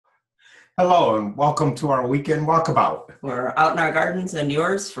Hello and welcome to our weekend walkabout. We're out in our gardens and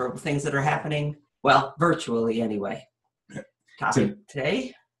yours for things that are happening, well, virtually anyway. Topic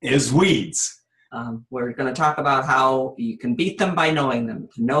today, Is weeds. we're going to talk about how you can beat them by knowing them.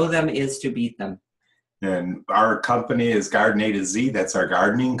 To know them is to beat them. And our company is Garden A to Z. That's our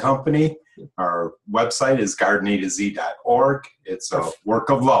gardening company. Our website is gardenatozorg. It's a work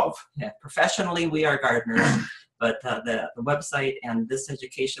of love. Yeah, professionally, we are gardeners, but the website and this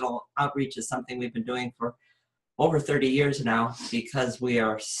educational outreach is something we've been doing for over 30 years now because we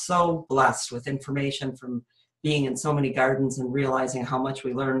are so blessed with information from being in so many gardens and realizing how much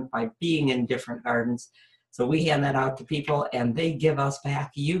we learn by being in different gardens. So we hand that out to people and they give us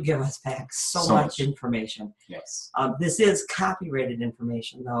back, you give us back so much information. Yes. This is copyrighted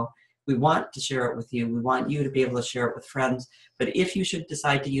information though. We want to share it with you. We want you to be able to share it with friends. But if you should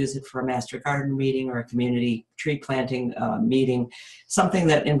decide to use it for a master garden meeting or a community tree planting meeting, something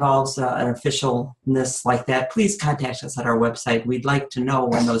that involves an officialness like that, please contact us at our website. We'd like to know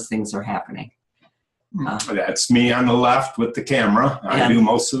when those things are happening. That's me on the left with the camera. I do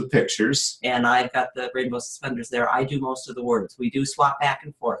most of the pictures. And I've got the rainbow suspenders there. I do most of the words. We do swap back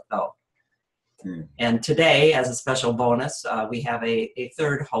and forth though. And today, as a special bonus, we have a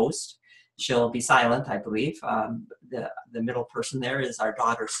third host. She'll be silent, I believe. The middle person there is our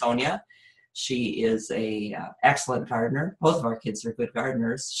daughter, Sonia. She is a excellent gardener. Both of our kids are good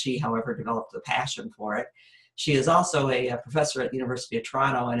gardeners. She, however, developed a passion for it. She is also a professor at the University of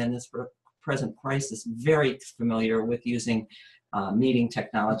Toronto, and in this present crisis, very familiar with using meeting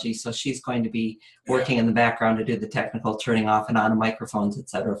technology. So she's going to be working in the background to do the technical turning off and on of microphones,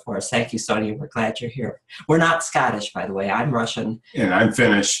 etc. for us. Thank you, Sonia. We're glad you're here. We're not Scottish, by the way. I'm Russian. And I'm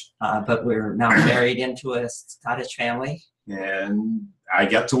Finnish. But we're now married into a Scottish family. And I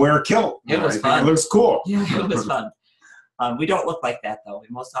get to wear a kilt. It was fun. It looks cool. Yeah, it was fun. We don't look like that, though. We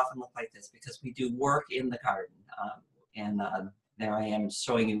most often look like this because we do work in the garden. There I am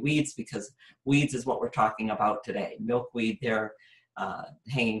showing you weeds because weeds is what we're talking about today. Milkweed there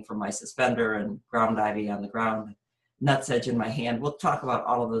hanging from my suspender and ground ivy on the ground, nutsedge in my hand. We'll talk about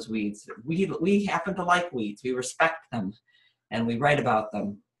all of those weeds. We happen to like weeds. We respect them and we write about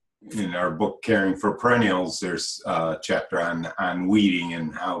them. In our book, Caring for Perennials, there's a chapter on weeding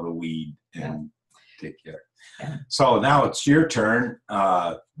and how to weed and take care. Yeah. So now it's your turn.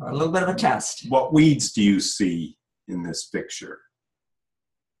 A little bit of a test. What weeds do you see in this picture?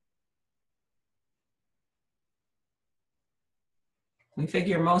 We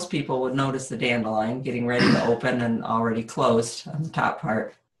figure most people would notice the dandelion getting ready to open and already closed on the top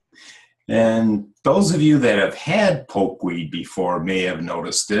part. And those of you that have had pokeweed before may have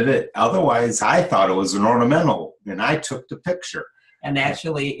noticed it. Otherwise, I thought it was an ornamental, and I took the picture. And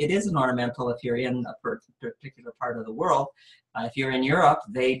actually, it is an ornamental if you're in a particular part of the world. If you're in Europe,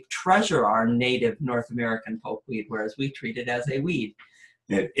 they treasure our native North American pokeweed, whereas we treat it as a weed.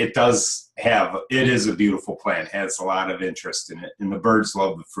 It is a beautiful plant, has a lot of interest in it, and the birds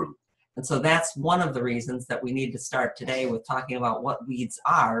love the fruit. And so that's one of the reasons that we need to start today with talking about what weeds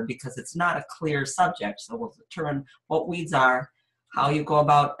are, because it's not a clear subject. So we'll determine what weeds are, how you go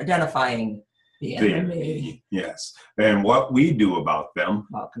about identifying the enemy. Yes, and what we do about them.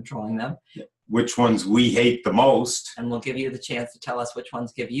 About controlling them. Which ones we hate the most. And we'll give you the chance to tell us which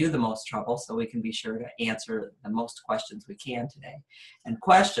ones give you the most trouble so we can be sure to answer the most questions we can today. And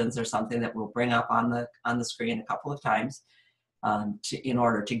questions are something that we'll bring up on the screen a couple of times in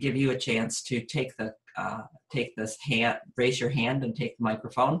order to give you a chance to take this hand, raise your hand and take the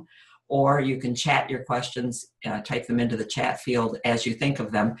microphone, or you can chat your questions, type them into the chat field as you think of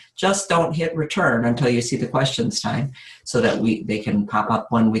them. Just don't hit return until you see the questions time so that they can pop up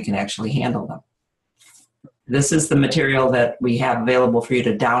when we can actually handle them. This is the material that we have available for you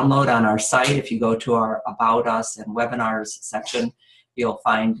to download on our site. If you go to our About Us and Webinars section, you'll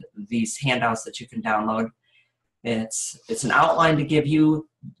find these handouts that you can download. It's an outline to give you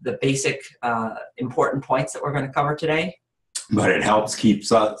the basic important points that we're going to cover today. But it helps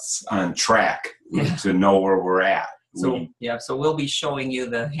keeps us on track to know where we're at. So we'll be showing you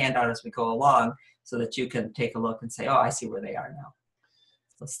the handout as we go along so that you can take a look and say, oh, I see where they are now.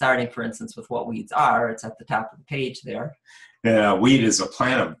 So starting, for instance, with what weeds are, it's at the top of the page there. Weed is a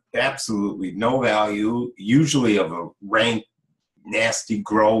plant of absolutely no value, usually of a rank, nasty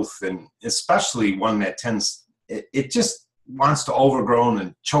growth, and especially one that it just wants to overgrow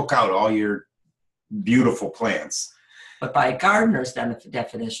and choke out all your beautiful plants. But by a gardener's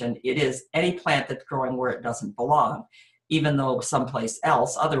definition, it is any plant that's growing where it doesn't belong, even though someplace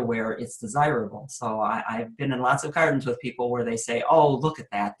else, otherwhere, it's desirable. So I've been in lots of gardens with people where they say, oh, look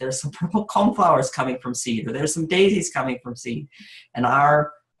at that. There's some purple coneflowers coming from seed, or there's some daisies coming from seed. And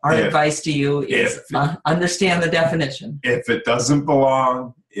our Our advice to you is understand the definition. If it doesn't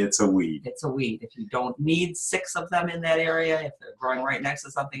belong, it's a weed. It's a weed. If you don't need 6 of them in that area, if they're growing right next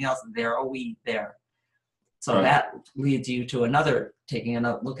to something else, they're a weed there. So that leads you to taking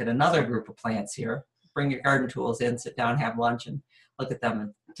a look at another group of plants here. Bring your garden tools in, sit down, have lunch, and look at them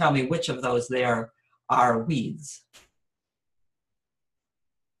and tell me which of those there are weeds.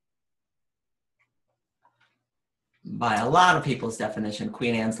 By a lot of people's definition,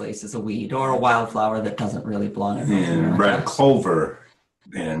 Queen Anne's lace is a weed or a wildflower that doesn't really belong in and red clover,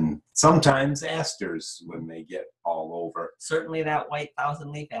 and sometimes asters when they get all over. Certainly that white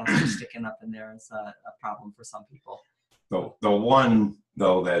 1,000-leaf aster sticking up in there is a problem for some people. The one,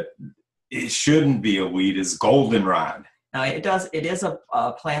 though, that it shouldn't be a weed is goldenrod. Now, it is a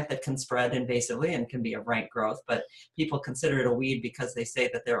plant that can spread invasively and can be of rank growth, but people consider it a weed because they say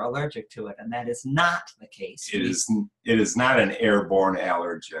that they're allergic to it, and that is not the case. It is not an airborne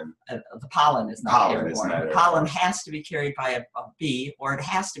allergen. The pollen is not airborne. The pollen has to be carried by a bee, or it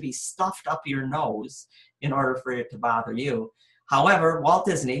has to be stuffed up your nose in order for it to bother you. However, Walt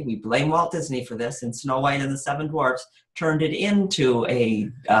Disney, we blame Walt Disney for this, in Snow White and the Seven Dwarfs, turned it into a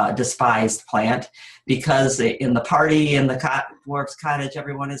despised plant because in the party in the dwarf's cottage,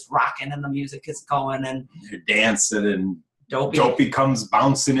 everyone is rocking and the music is going and you're dancing, and Dopey comes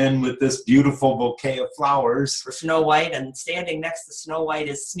bouncing in with this beautiful bouquet of flowers for Snow White, and standing next to Snow White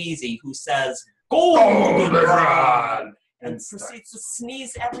is Sneezy, who says, "Goldenrod!" and proceeds to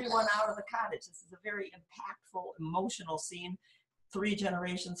sneeze everyone out of the cottage. This is a very impactful, emotional scene. 3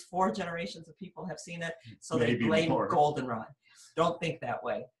 generations, 4 generations of people have seen it, so maybe they blame goldenrod. Don't think that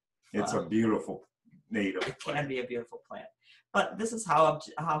way. It's a beautiful native plant. It can be a beautiful plant. But this is how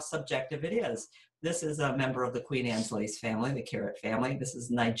subjective it is. This is a member of the Queen Anne's lace family, the carrot family. This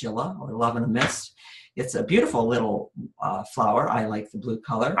is Nigella, or Love in a Mist. It's a beautiful little flower. I like the blue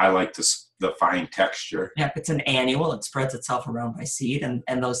color. I like the fine texture. Yeah, it's an annual. It spreads itself around by seed, and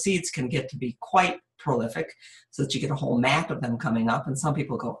those seeds can get to be quite prolific, so that you get a whole mat of them coming up, and some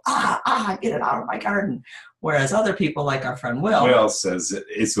people go, get it out of my garden. Whereas other people, like our friend Will says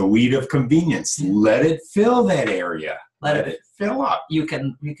it's a weed of convenience. Let it fill that area. Let it fill up. You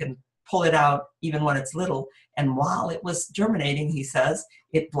can pull it out even when it's little, and while it was germinating, he says,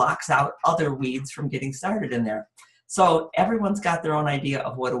 it blocks out other weeds from getting started in there. So everyone's got their own idea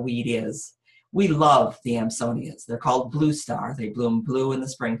of what a weed is. We love the Amsonias. They're called blue star. They bloom blue in the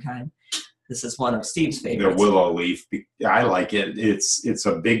springtime. This is one of Steve's favorites. The willow leaf. I like it. It's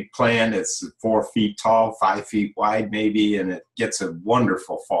a big plant. It's 4 feet tall, 5 feet wide maybe, and it gets a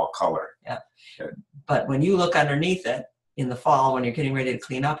wonderful fall color. Yeah. Good. But when you look underneath it in the fall, when you're getting ready to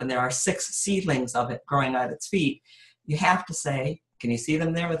clean up, and there are 6 seedlings of it growing at its feet, you have to say, can you see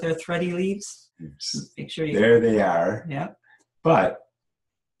them there with their thready leaves? Make sure you. There they are. Yeah. But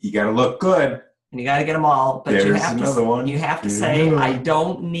you got to look good. And you got to get them all. But you have to say, I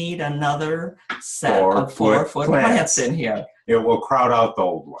don't need another set of 4-foot plants in here. It will crowd out the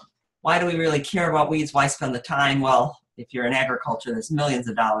old one. Why do we really care about weeds? Why spend the time? Well, if you're in agriculture, there's millions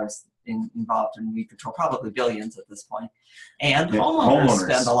of dollars involved in weed control, probably billions at this point. And homeowners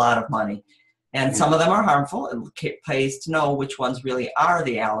spend a lot of money. And some of them are harmful. It pays to know which ones really are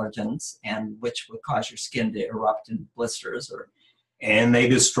the allergens and which would cause your skin to erupt in blisters. And they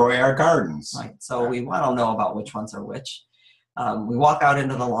destroy our gardens. Right. So we want to know about which ones are which. We walk out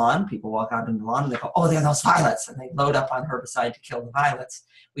into the lawn. People walk out into the lawn and they go, oh, they're those violets. And they load up on herbicide to kill the violets.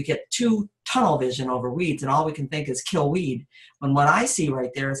 We get too tunnel vision over weeds, and all we can think is kill weed. When what I see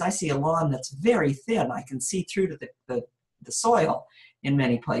right there is I see a lawn that's very thin. I can see through to the soil in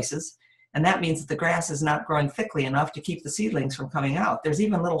many places. And that means that the grass is not growing thickly enough to keep the seedlings from coming out. There's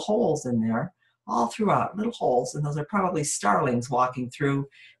even little holes in there, all throughout, little holes. And those are probably starlings walking through,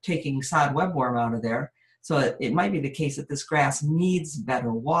 taking sod webworm out of there. So it might be the case that this grass needs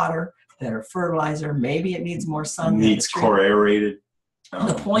better water, better fertilizer. Maybe it needs more sun. Needs core aerated.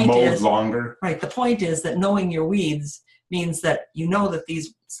 The point is longer. Right. The point is that knowing your weeds means that you know that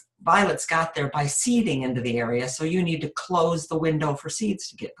these violets got there by seeding into the area. So you need to close the window for seeds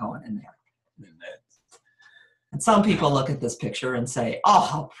to get going in there. And some people look at this picture and say, oh,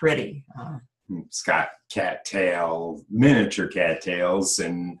 how pretty. It's got cattail, miniature cattails,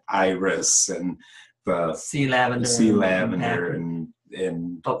 and iris, and the sea lavender.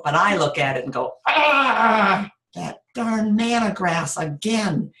 But I look at it and go, that darn manna grass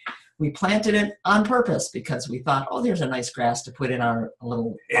again. We planted it on purpose because we thought, oh, there's a nice grass to put in our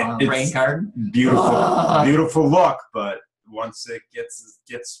little rain garden. Beautiful look, but once it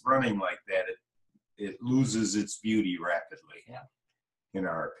gets running like that, it loses its beauty rapidly. Yeah, in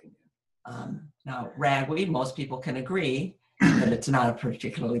our opinion. Now, ragweed, most people can agree, but it's not a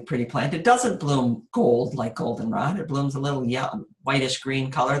particularly pretty plant. It doesn't bloom gold like goldenrod. It blooms a little whitish green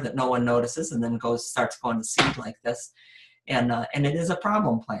color that no one notices, and then starts going to seed like this. And it is a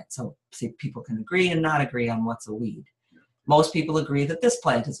problem plant. So see, people can agree and not agree on what's a weed. Most people agree that this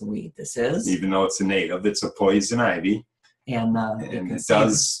plant is a weed. This is, even though it's a native, it's a poison ivy, and it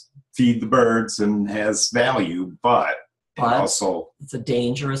does feed the birds and has value, but also it's a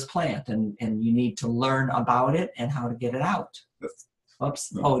dangerous plant, and you need to learn about it and how to get it out.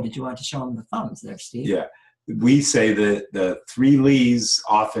 Oops. Oh, did you want to show them the thumbs there, Steve? Yeah. We say that the 3 leaves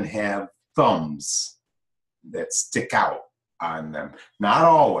often have thumbs that stick out on them. Not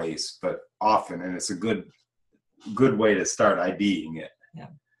always, but often, and it's a good way to start IDing it. Yeah.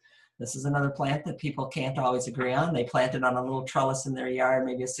 This is another plant that people can't always agree on. They plant it on a little trellis in their yard,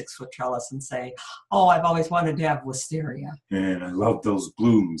 maybe a 6-foot trellis, and say, oh, I've always wanted to have wisteria. And I love those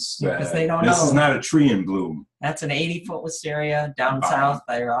blooms. Because they don't know. This is not a tree in bloom. That's an 80-foot wisteria. Down south,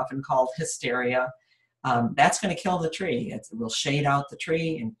 they're often called hysteria. That's going to kill the tree. It will shade out the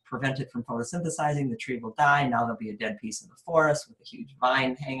tree and prevent it from photosynthesizing. The tree will die. Now there'll be a dead piece of the forest with a huge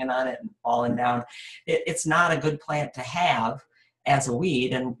vine hanging on it and falling down. It's not a good plant to have as a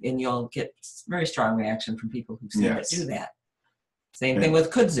weed, and you'll get very strong reaction from people who've seen it do that. Same thing with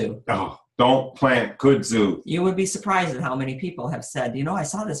kudzu. Oh, don't plant kudzu. You would be surprised at how many people have said, you know, I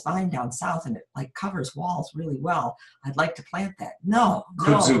saw this vine down south and it like covers walls really well. I'd like to plant that. No.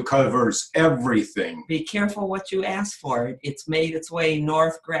 Kudzu covers everything. Be careful what you ask for. It's made its way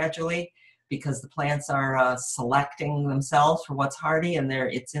north gradually because the plants are selecting themselves for what's hardy, and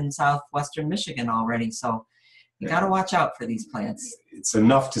it's in southwestern Michigan already. So you got to watch out for these plants. It's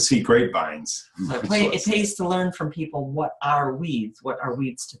enough to see grapevines. So it pays to learn from people what are weeds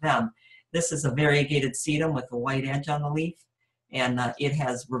to them. This is a variegated sedum with a white edge on the leaf, and it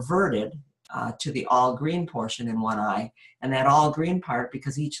has reverted to the all-green portion in one eye. And that all-green part,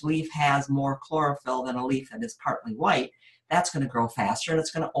 because each leaf has more chlorophyll than a leaf that is partly white, that's going to grow faster, and it's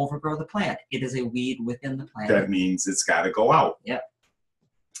going to overgrow the plant. It is a weed within the plant. That means it's got to go out. Yep.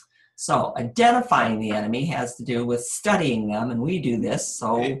 So identifying the enemy has to do with studying them, and we do this.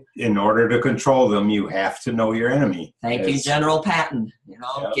 So in order to control them, you have to know your enemy. Thank you, General Patton.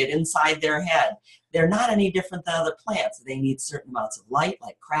 Get inside their head. They're not any different than other plants. They need certain amounts of light,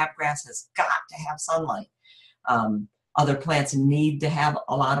 like crabgrass has got to have sunlight. Other plants need to have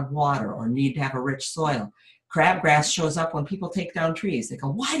a lot of water or need to have a rich soil. Crabgrass shows up when people take down trees. They go,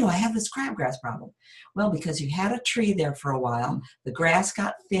 why do I have this crabgrass problem? Well, because you had a tree there for a while. The grass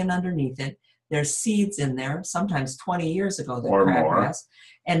got thin underneath it. There's seeds in there, sometimes 20 years ago, the crabgrass.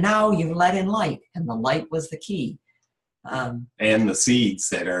 And now you've let in light, and the light was the key. And the seeds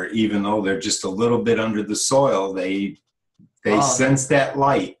that are, even though they're just a little bit under the soil, they sense that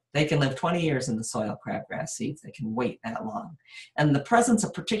light. They can live 20 years in the soil, crabgrass seeds. They can wait that long. And the presence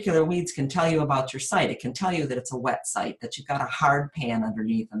of particular weeds can tell you about your site. It can tell you that it's a wet site, that you've got a hard pan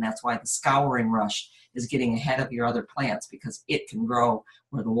underneath, and that's why the scouring rush is getting ahead of your other plants, because it can grow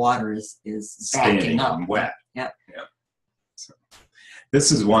where the water is backing up. And wet. Yeah. So,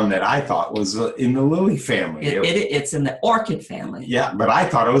 this is one that I thought was in the lily family. It's in the orchid family. Yeah, but I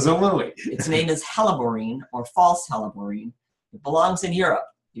thought it was a lily. Its name is helleborine, or false helleborine. It belongs in Europe,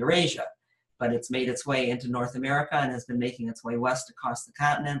 Eurasia, but it's made its way into North America and has been making its way west across the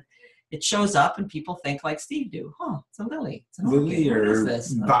continent. It shows up and people think like Steve do. Oh, it's a lily. It's an lily, or what is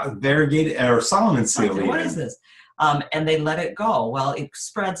this? Variegated or Solomon seal. What is this? And they let it go. Well, it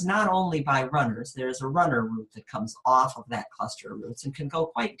spreads not only by runners. There's a runner root that comes off of that cluster of roots and can go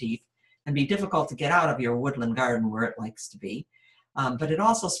quite deep and be difficult to get out of your woodland garden where it likes to be. But it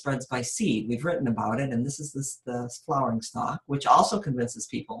also spreads by seed. We've written about it, and this is the flowering stalk, which also convinces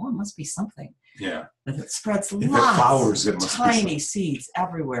people, oh, it must be something. Yeah. That it spreads if lots it flowers, it of must tiny seeds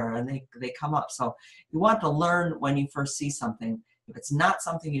everywhere, and they come up. So you want to learn when you first see something. If it's not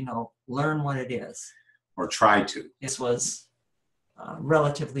something you know, learn what it is. Or try to. This was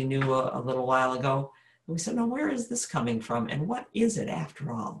relatively new a little while ago. And we said, no, where is this coming from? And what is it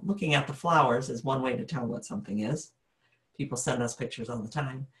after all? Looking at the flowers is one way to tell what something is. People send us pictures all the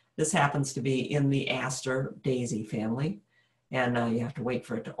time. This happens to be in the aster daisy family. And you have to wait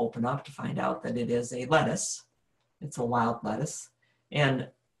for it to open up to find out that it is a lettuce. It's a wild lettuce. And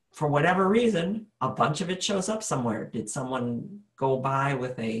for whatever reason, a bunch of it shows up somewhere. Did someone go by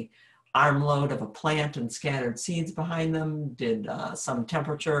with a armload of a plant and scattered seeds behind them? Did some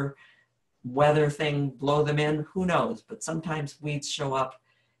temperature, weather thing blow them in? Who knows? But sometimes weeds show up,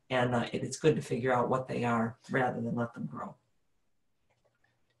 and it's good to figure out what they are rather than let them grow.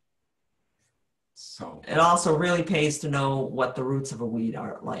 So it also really pays to know what the roots of a weed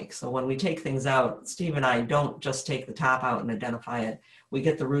are like. So when we take things out, Steve and I don't just take the top out and identify it. We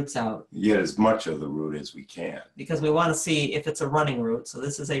get the roots out. Get as much of the root as we can. Because we want to see if it's a running root. So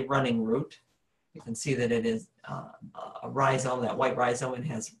this is a running root. You can see that it is a rhizome, that white rhizome, and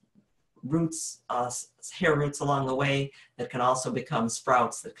has roots, hair roots along the way that can also become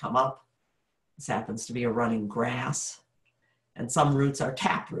sprouts that come up. This happens to be a running grass. And some roots are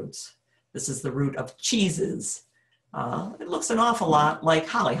tap roots. This is the root of cheeses. It looks an awful lot like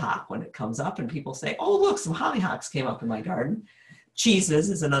hollyhock when it comes up, and people say, oh, look, some hollyhocks came up in my garden. Cheeses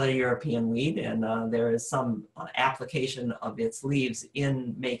is another European weed, and there is some application of its leaves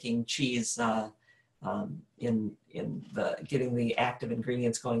in making cheese, in getting the active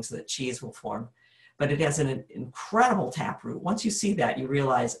ingredients going so that cheese will form. But it has an incredible taproot. Once you see that, you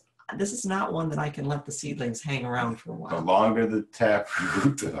realize this is not one that I can let the seedlings hang around for a while. The longer the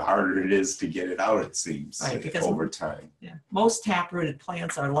taproot, the harder it is to get it out, it seems, right, because over time. Yeah, most taprooted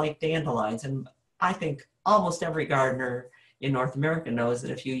plants are like dandelions, and I think almost every gardener in North America knows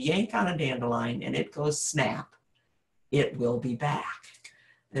that if you yank on a dandelion and it goes snap, it will be back.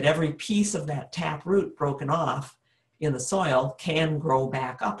 That every piece of that taproot broken off in the soil can grow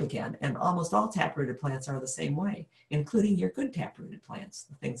back up again. And almost all taprooted plants are the same way, including your good taprooted plants,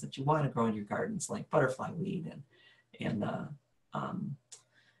 the things that you want to grow in your gardens, like butterfly weed and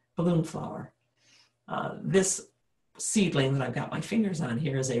balloon flower. This seedling that I've got my fingers on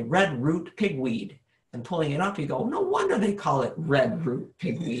here is a red root pigweed. And pulling it up, you go, no wonder they call it red root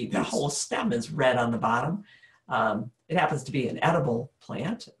pigweed. The whole stem is red on the bottom. It happens to be an edible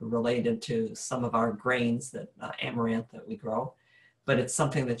plant related to some of our grains, that amaranth that we grow. But it's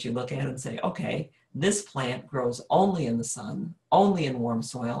something that you look at and say, okay, this plant grows only in the sun, only in warm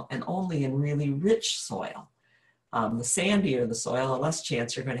soil, and only in really rich soil. The sandier the soil, the less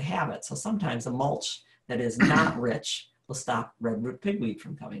chance you're going to have it. So sometimes a mulch that is not rich will stop red root pigweed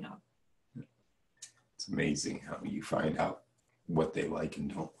from coming up. It's amazing how you find out what they like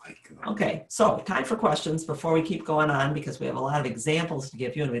and don't like. Okay, so time for questions before we keep going on, because we have a lot of examples to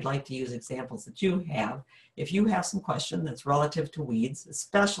give you, and we'd like to use examples that you have. If you have some question that's relative to weeds,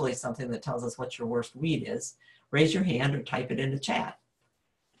 especially something that tells us what your worst weed is, raise your hand or type it into chat.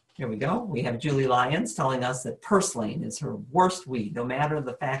 Here we go. We have Julie Lyons telling us that purslane is her worst weed, no matter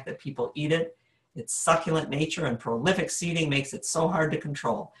the fact that people eat it. Its succulent nature and prolific seeding makes it so hard to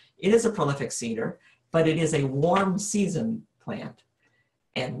control. It is a prolific seeder, but it is a warm season plant.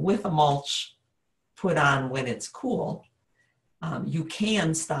 And with a mulch put on when it's cool, you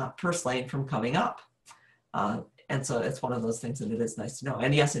can stop purslane from coming up. And so it's one of those things that it is nice to know.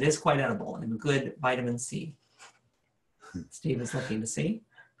 And yes, it is quite edible and good vitamin C. Steve is looking to see.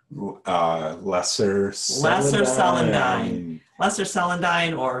 Lesser celandine. Lesser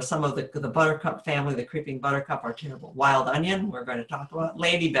celandine, or some of the buttercup family, the creeping buttercup, are terrible. Wild onion, we're going to talk about.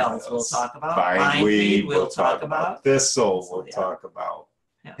 Ladybells, we'll talk about. Bindweed, we'll talk about. Thistle, we'll talk about.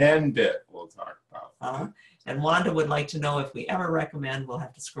 Yeah. Henbit, we'll talk about. And Wanda would like to know if we ever recommend, we'll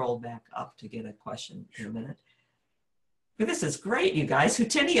have to scroll back up to get a question in a minute. But this is great, you guys.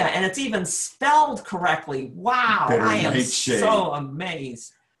 Hutinia, and it's even spelled correctly. Wow, I am so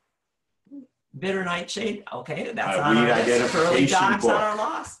amazed. Bitter nightshade. Okay, that's on our list. Curly docks on our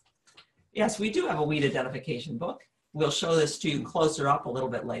loss. Yes, we do have a weed identification book. We'll show this to you closer up a little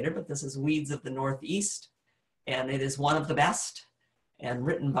bit later, but this is Weeds of the Northeast, and it is one of the best and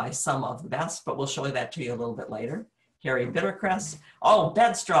written by some of the best, but we'll show that to you a little bit later. Hairy bittercress. Oh,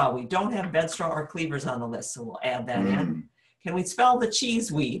 bedstraw. We don't have bedstraw or cleavers on the list, so we'll add that in. Can we spell the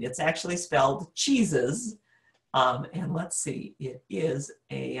cheese weed? It's actually spelled cheeses. And let's see, it is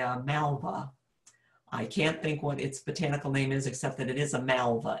a malva. I can't think what its botanical name is, except that it is a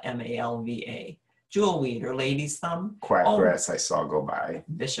malva, M-A-L-V-A. Jewelweed or lady's thumb. Quackgrass I saw go by.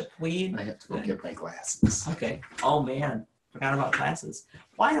 Bishopweed. I have to go get my glasses. Okay. Oh, man. Forgot about glasses.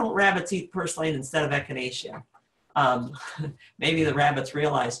 Why don't rabbits eat purslane instead of echinacea? Maybe the rabbits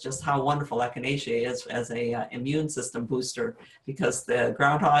realize just how wonderful echinacea is as a immune system booster, because the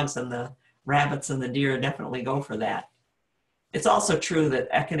groundhogs and the rabbits and the deer definitely go for that. It's also true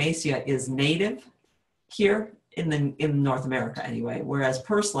that echinacea is native here in North America anyway, whereas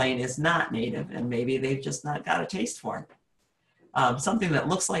purslane is not native, and maybe they've just not got a taste for it. Something that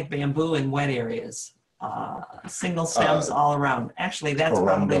looks like bamboo in wet areas, single stems all around. Actually, that's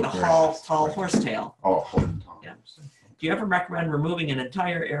probably the tall horsetail. Oh, yeah. Do you ever recommend removing an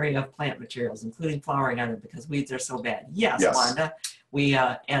entire area of plant materials, including flowering on it, because weeds are so bad? Yes. Wanda.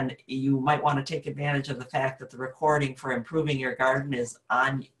 And you might want to take advantage of the fact that the recording for improving your garden is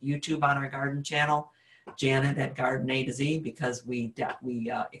on YouTube on our garden channel. Janet at Garden A to Z, because we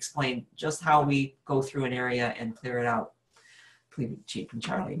explain just how we go through an area and clear it out. Cheap and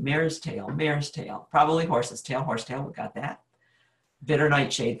Charlie, mare's tail, probably horse's tail, horsetail, we got that. Bitter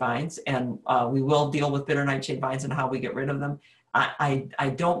nightshade vines, and we will deal with bitter nightshade vines and how we get rid of them.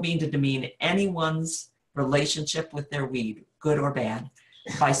 I don't mean to demean anyone's relationship with their weed, good or bad,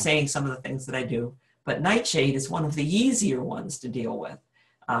 by saying some of the things that I do, but nightshade is one of the easier ones to deal with.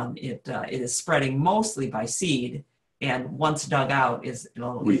 It is spreading mostly by seed, and once dug out is a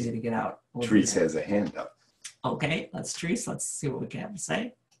little easy to get out. Trees has a hand up. Okay, let's see what we can have to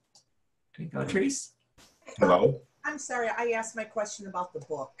say. Here you go, Trees. Hello. I'm sorry, I asked my question about the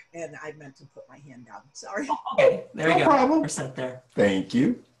book, and I meant to put my hand down. Sorry. Okay, there you go. Problem. We're set there. Thank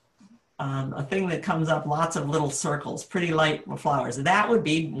you. A thing that comes up, lots of little circles, pretty light flowers. That would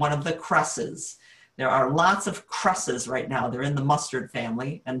be one of the crosses. There are lots of crosses right now. They're in the mustard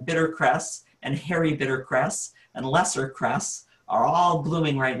family, and bitter cress and hairy bitter cress and lesser cress are all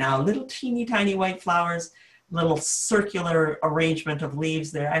blooming right now. Little teeny tiny white flowers, little circular arrangement of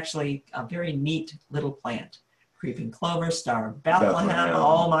leaves. They're actually a very neat little plant. Creeping clover, Star of Bethlehem.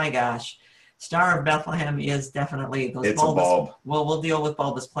 Oh my gosh. Star of Bethlehem is definitely those it's bulbous. A bulb. Well, we'll deal with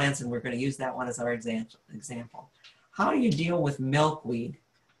bulbous plants, and we're going to use that one as our example. How do you deal with milkweed?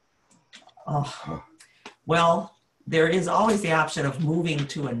 Oh, well, there is always the option of moving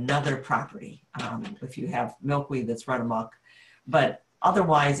to another property if you have milkweed that's run amok. But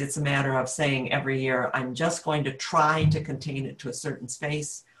otherwise, it's a matter of saying every year, I'm just going to try to contain it to a certain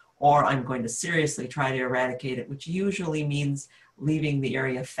space, or I'm going to seriously try to eradicate it, which usually means leaving the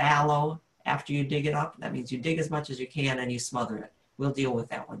area fallow after you dig it up. That means you dig as much as you can and you smother it. We'll deal with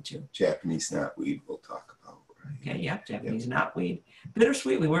that one too. Japanese knotweed we'll talk about. Right? Okay, yeah, Japanese knotweed.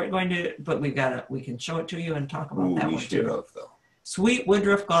 Bittersweet, we weren't going to, but we can show it to you and talk about that one too. We should have though. Sweet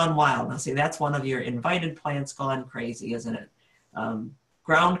woodruff gone wild. Now see, that's one of your invited plants gone crazy, isn't it?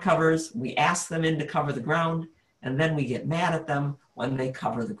 Ground covers, we ask them in to cover the ground, and then we get mad at them when they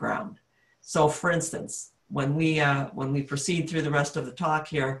cover the ground. So for instance, when we proceed through the rest of the talk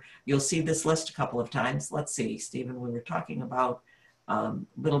here, you'll see this list a couple of times. Let's see, Stephen, we were talking about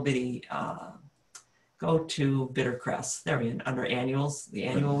little bitty, go to bitter cress. There we are, under annuals, the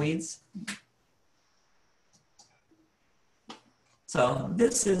annual weeds. So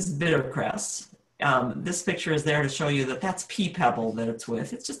this is bitter cress. This picture is there to show you that that's pea pebble that it's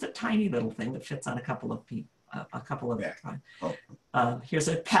with. It's just a tiny little thing that fits on a couple of pea. Here's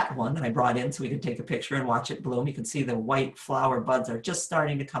a pet one that I brought in so we could take a picture and watch it bloom. You can see the white flower buds are just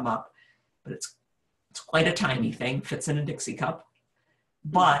starting to come up, but it's quite a tiny thing, fits in a Dixie cup.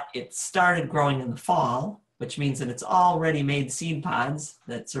 But it started growing in the fall, which means that it's already made seed pods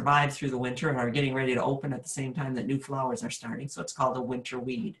that survive through the winter and are getting ready to open at the same time that new flowers are starting. So it's called a winter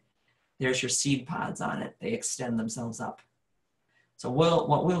weed. There's your seed pods on it. They extend themselves up. So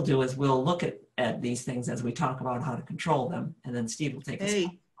what we'll do is we'll look at these things as we talk about how to control them, and then Steve will take us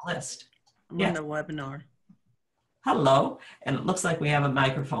on the list. I'm on the webinar. Hello, and it looks like we have a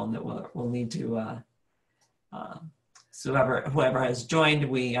microphone that we'll need to. So whoever has joined,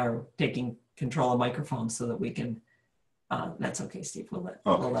 we are taking control of microphones so that we can. That's okay, Steve. We'll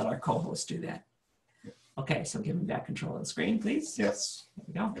let our co-host do that. Okay, so give him back control of the screen, please. Yes. There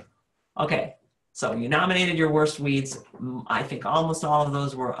we go. Okay. So you nominated your worst weeds. I think almost all of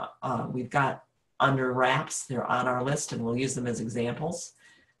those were, we've got under wraps. They're on our list and we'll use them as examples.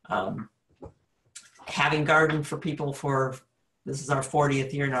 Having gardened for people this is our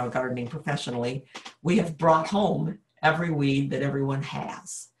 40th year now gardening professionally, we have brought home every weed that everyone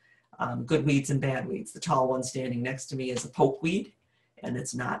has. Good weeds and bad weeds. The tall one standing next to me is a pokeweed, and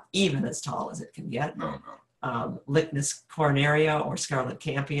it's not even as tall as it can get. No. Lychnus cornerea or scarlet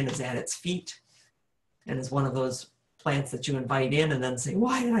campion is at its feet, and is one of those plants that you invite in and then say,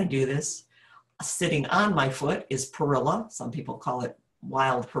 why did I do this? Sitting on my foot is perilla. Some people call it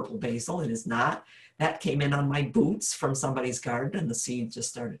wild purple basil. It is not. That came in on my boots from somebody's garden and the seed just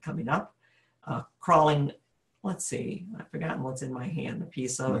started coming up. Crawling, let's see, I've forgotten what's in my hand, a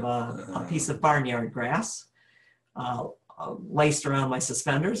piece of barnyard grass. Laced around my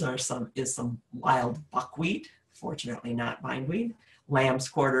suspenders is some wild buckwheat, fortunately not bindweed, lamb's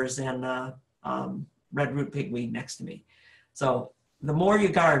quarters, and red root pigweed next to me. So the more you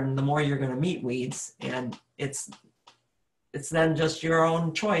garden, the more you're going to meet weeds, and it's then just your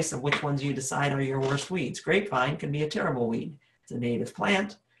own choice of which ones you decide are your worst weeds. Grapevine can be a terrible weed. It's a native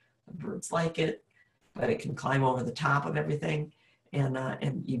plant. The birds like it, but it can climb over the top of everything,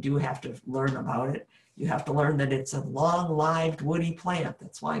 and you do have to learn about it. You have to learn that it's a long-lived woody plant.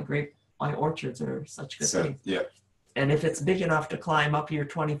 That's why orchards are such good things. Yeah. And if it's big enough to climb up your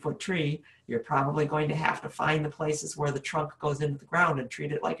 20-foot tree, you're probably going to have to find the places where the trunk goes into the ground and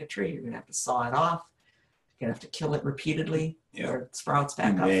treat it like a tree. You're going to have to saw it off. You're going to have to kill it repeatedly, where it sprouts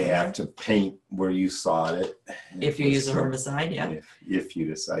back up. You may have to paint where you sawed it. If you use a herbicide, yeah. If you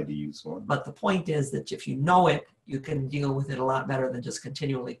decide to use one. But the point is that if you know it, you can deal with it a lot better than just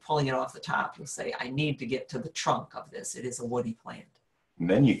continually pulling it off the top. You'll say, I need to get to the trunk of this. It is a woody plant. And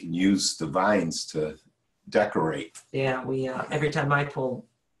then you can use the vines to decorate. Yeah, we every time I pull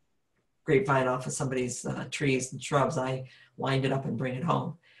grapevine off of somebody's trees and shrubs, I wind it up and bring it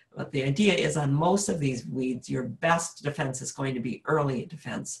home. But the idea is on most of these weeds, your best defense is going to be early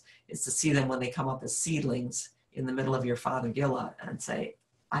defense, is to see them when they come up as seedlings in the middle of your fothergilla and say,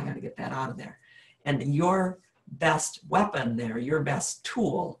 I got to get that out of there. And your best weapon there, your best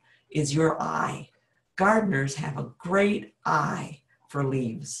tool is your eye. Gardeners have a great eye for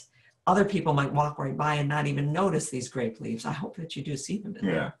leaves. Other people might walk right by and not even notice these grape leaves. I hope that you do see them in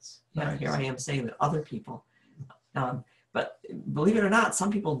there. Yeah, nice. Here I am saying that other people. But believe it or not,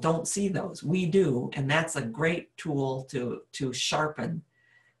 some people don't see those. We do, and that's a great tool to sharpen.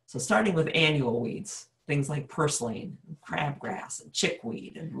 So starting with annual weeds, things like purslane, and crabgrass, and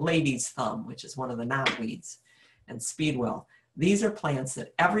chickweed, and lady's thumb, which is one of the knotweeds, and speedwell. These are plants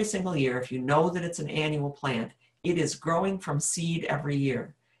that every single year, if you know that it's an annual plant, it is growing from seed every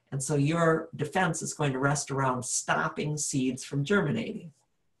year. And so your defense is going to rest around stopping seeds from germinating.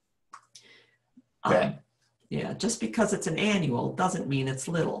 Yeah, just because it's an annual doesn't mean it's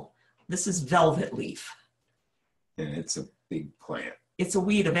little. This is velvet leaf. And it's a big plant. It's a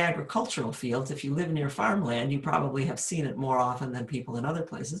weed of agricultural fields. If you live near farmland, you probably have seen it more often than people in other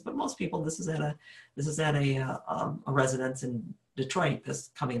places. But most people, this is at a residence in Detroit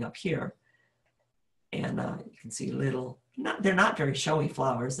that's coming up here. And you can see little, they're not very showy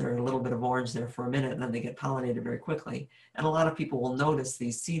flowers. They're a little bit of orange there for a minute, and then they get pollinated very quickly. And a lot of people will notice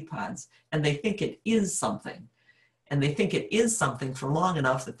these seed pods, and they think it is something. And they think it is something for long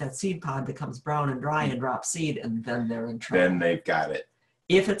enough that that seed pod becomes brown and dry and drops seed, and then they're in trouble. Then they've got it.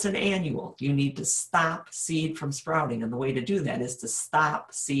 If it's an annual, you need to stop seed from sprouting. And the way to do that is to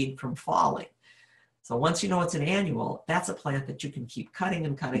stop seed from falling. So once you know it's an annual, that's a plant that you can keep cutting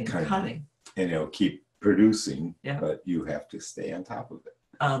and cutting and cutting. And it'll keep producing, but you have to stay on top of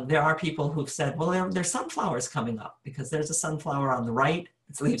it. There are people who've said, well, there's sunflowers coming up because there's a sunflower on the right.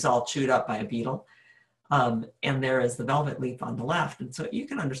 Its leaves all chewed up by a beetle. And there is the velvet leaf on the left. And so you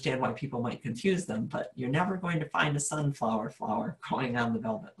can understand why people might confuse them, but you're never going to find a sunflower flower growing on the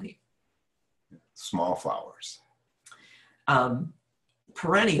velvet leaf. Small flowers.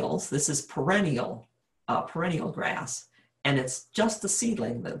 Perennials, this is perennial grass. And it's just a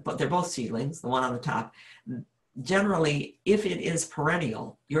seedling, but they're both seedlings, the one on the top. Generally, if it is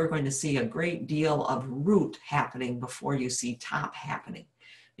perennial, you're going to see a great deal of root happening before you see top happening.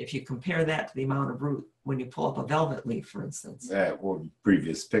 If you compare that to the amount of root when you pull up a velvet leaf, for instance. That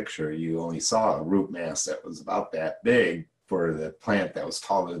previous picture, you only saw a root mass that was about that big for the plant that was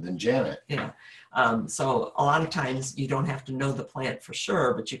taller than Janet. Yeah. So a lot of times you don't have to know the plant for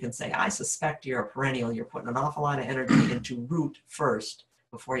sure, but you can say, I suspect you're a perennial. You're putting an awful lot of energy into root first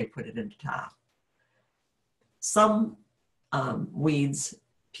before you put it into top. Some weeds,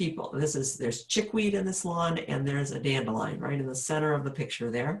 there's chickweed in this lawn, and there's a dandelion right in the center of the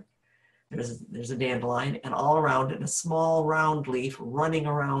picture there. There's a dandelion, and all around it, a small round leaf running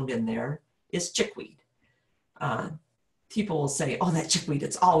around in there is chickweed. People will say, oh, that chickweed,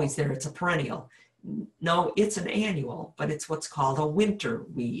 it's always there, it's a perennial. No, it's an annual, but it's what's called a winter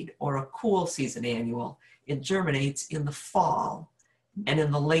weed or a cool season annual. It germinates in the fall and in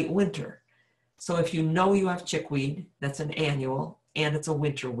the late winter. So if you know you have chickweed, that's an annual, and it's a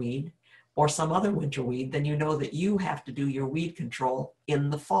winter weed, or some other winter weed, then you know that you have to do your weed control in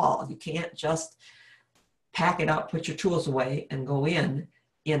the fall. You can't just pack it up, put your tools away, and go in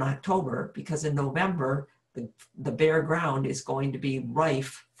October, because in November, the bare ground is going to be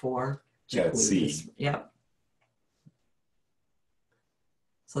rife for chickweed. Seed. Yep.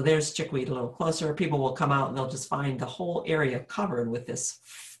 So there's chickweed a little closer. People will come out and they'll just find the whole area covered with this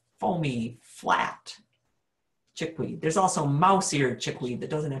foamy, flat chickweed. There's also mouse-eared chickweed that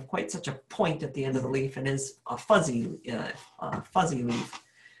doesn't have quite such a point at the end of the leaf and is a fuzzy leaf.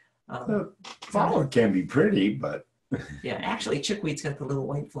 The flower can be pretty, but yeah, actually, chickweed's got the little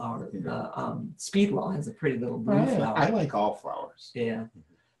white flower. The speedwell has a pretty little blue flower. I like all flowers. Yeah.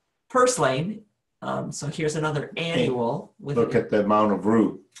 Purslane. So here's another annual. Look at the amount of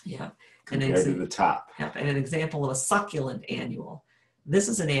root. Yeah. Compared to the top. Yeah, and an example of a succulent annual. This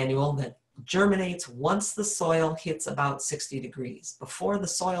is an annual that germinates once the soil hits about 60 degrees. Before the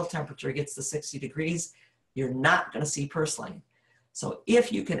soil temperature gets to 60 degrees, you're not going to see purslane. So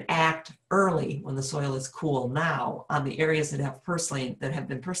if you can act early when the soil is cool now on the areas that have purslane, that have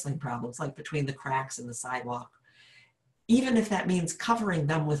been purslane problems, like between the cracks in the sidewalk, even if that means covering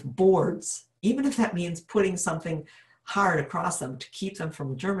them with boards, even if that means putting something hard across them to keep them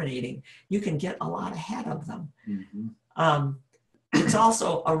from germinating, you can get a lot ahead of them. It's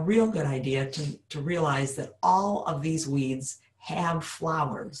also a real good idea to realize that all of these weeds have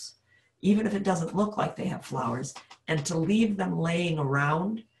flowers, even if it doesn't look like they have flowers, and to leave them laying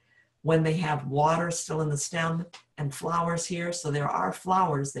around when they have water still in the stem and flowers here. So there are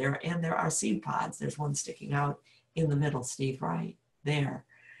flowers there, and there are seed pods. There's one sticking out in the middle, Steve, right there.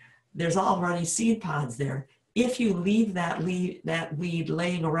 There's already seed pods there. If you leave that weed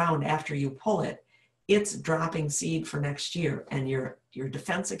laying around after you pull it, it's dropping seed for next year, and your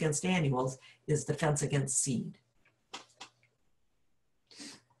defense against annuals is defense against seed.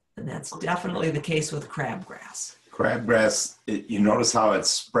 And that's definitely the case with crabgrass. Crabgrass, you notice how it's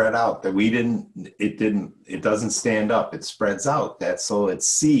spread out. That it doesn't stand up. It spreads out. That's so its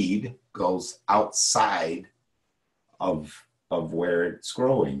seed goes outside of where it's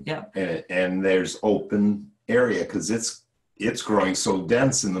growing. Yeah. And there's open area because it's growing so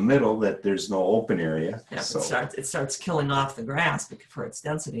dense in the middle that there's no open area. Yeah, so it starts killing off the grass for its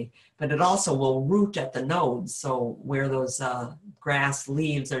density, but it also will root at the nodes. So where those grass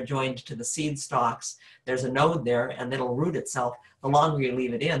leaves are joined to the seed stalks, there's a node there, and it'll root itself. The longer you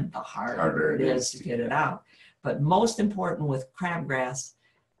leave it in, the harder it is to get it out. But most important with crabgrass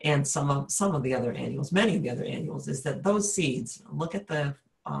and some of the other annuals, many of the other annuals, is that those seeds, look at the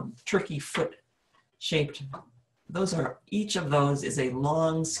turkey foot shaped, each of those is a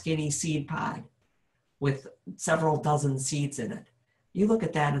long, skinny seed pod with several dozen seeds in it. You look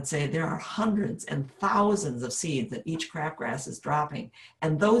at that and say there are hundreds and thousands of seeds that each crabgrass is dropping,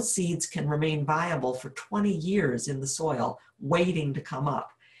 and those seeds can remain viable for 20 years in the soil waiting to come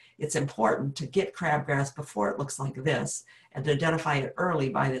up. It's important to get crabgrass before it looks like this and to identify it early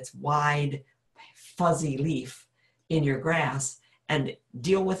by its wide, fuzzy leaf in your grass and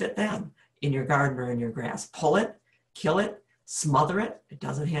deal with it then in your garden or in your grass. Pull it, kill it, smother it. It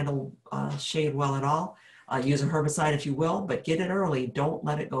doesn't handle shade well at all. Use a herbicide if you will, but get it early. Don't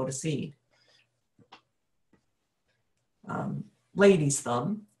let it go to seed. Lady's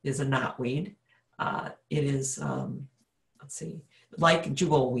thumb is a knotweed. It is, let's see, like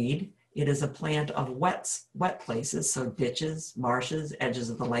jewelweed. It is a plant of wet places, so ditches, marshes, edges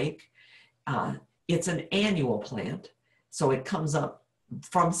of the lake. It's an annual plant, so it comes up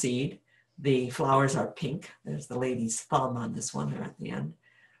from seed. The flowers are pink. There's the lady's thumb on this one there at the end.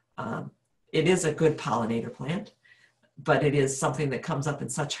 It is a good pollinator plant, but it is something that comes up in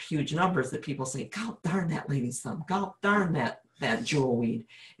such huge numbers that people say, God darn that lady's thumb, God darn that jewelweed.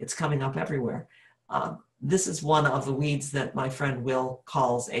 It's coming up everywhere. This is one of the weeds that my friend Will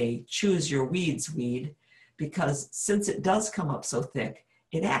calls a choose your weeds weed, because since it does come up so thick,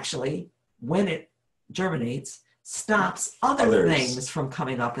 it actually, when it germinates, stops other things from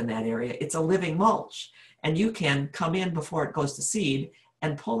coming up in that area. It's a living mulch, and you can come in before it goes to seed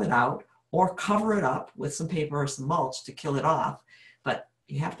and pull it out or cover it up with some paper or some mulch to kill it off. But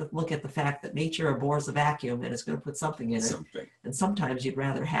you have to look at the fact that nature abhors a vacuum and it's going to put something in it. And sometimes you'd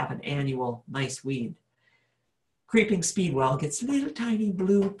rather have an annual nice weed. Creeping speedwell gets little tiny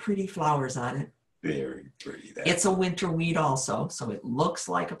blue pretty flowers on it. Very pretty. It's a winter weed also, so it looks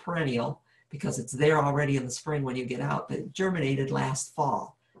like a perennial because it's there already in the spring when you get out, but it germinated last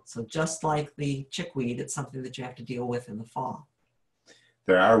fall. So just like the chickweed, it's something that you have to deal with in the fall.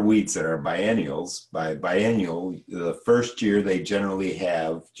 There are weeds that are biennials. By biennial, the first year they generally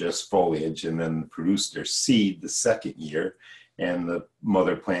have just foliage and then produce their seed the second year, and the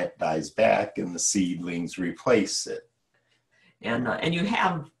mother plant dies back and the seedlings replace it. And you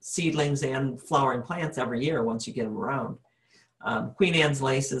have seedlings and flowering plants every year once you get them around. Queen Anne's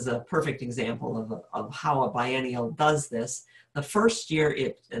lace is a perfect example of how a biennial does this. The first year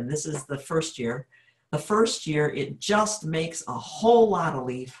and this is the first year it just makes a whole lot of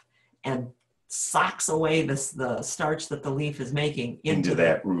leaf and socks away the starch that the leaf is making into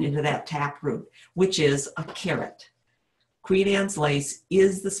that root, into that tap root, which is a carrot. Queen Anne's lace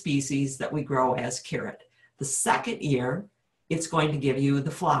is the species that we grow as carrot. The second year, it's going to give you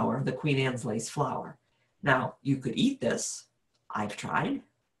the flower, the Queen Anne's lace flower. Now, you could eat this. I've tried.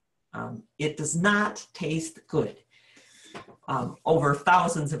 It does not taste good. Over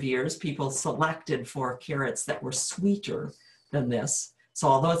thousands of years, people selected for carrots that were sweeter than this. So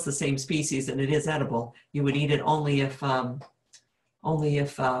although it's the same species and it is edible, you would eat it only if what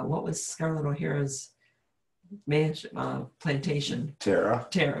was Scarlett O'Hara's plantation. Tara.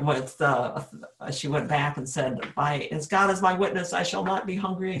 She went back and said, as God is my witness, I shall not be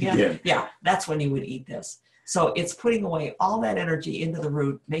hungry again. Yeah, that's when you would eat this. So it's putting away all that energy into the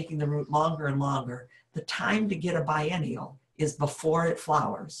root, making the root longer and longer. The time to get a biennial is before it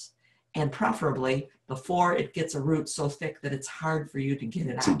flowers, and preferably before it gets a root so thick that it's hard for you to get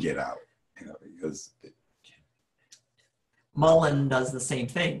it out. Because mullein does the same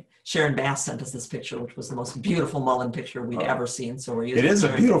thing. Sharon Bass sent us this picture, which was the most beautiful mullein picture we'd ever seen. So we're using it is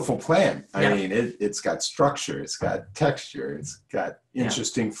a beautiful plant. Yeah. I mean, it's got structure, it's got texture, it's got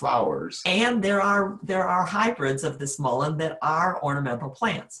interesting flowers. And there are hybrids of this mullein that are ornamental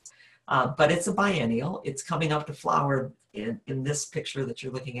plants. But it's a biennial. It's coming up to flower in this picture that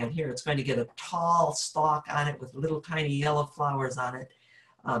you're looking at here. It's going to get a tall stalk on it with little tiny yellow flowers on it.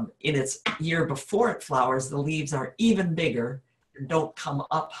 In its year before it flowers, the leaves are even bigger and don't come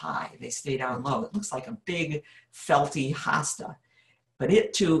up high. They stay down low. It looks like a big felty hosta. But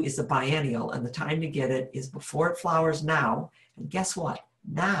it too is a biennial, and the time to get it is before it flowers now. And guess what?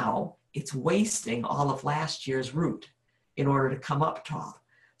 Now it's wasting all of last year's root in order to come up tall.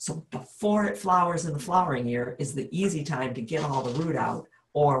 So before it flowers in the flowering year is the easy time to get all the root out,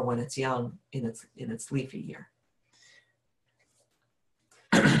 or when it's young in its leafy year.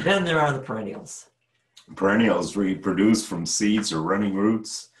 Then there are the perennials. Perennials reproduce from seeds or running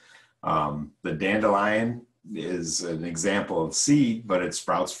roots. The dandelion is an example of seed, but it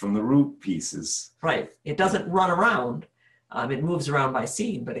sprouts from the root pieces. Right. It doesn't run around. It moves around by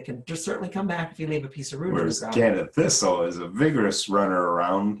seed, but it can just certainly come back if you leave a piece of root Whereas in the ground. Canada thistle is a vigorous runner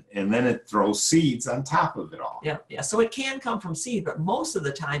around, and then it throws seeds on top of it all. Yeah. So it can come from seed, but most of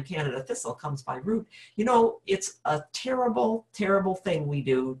the time Canada thistle comes by root. You know, it's a terrible, terrible thing we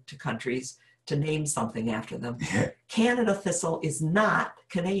do to countries to name something after them. Canada thistle is not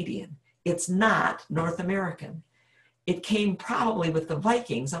Canadian. It's not North American. It came probably with the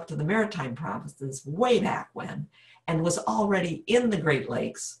Vikings up to the Maritime provinces way back when, and was already in the Great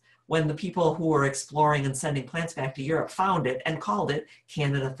Lakes when the people who were exploring and sending plants back to Europe found it and called it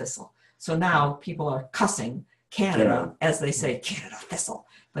Canada thistle. So now people are cussing Canada as they say Canada thistle,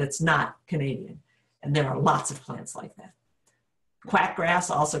 but it's not Canadian. And there are lots of plants like that. Quackgrass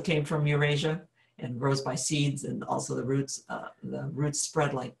also came from Eurasia and grows by seeds, and also the roots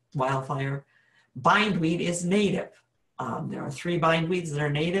spread like wildfire. Bindweed is native. There are 3 bindweeds that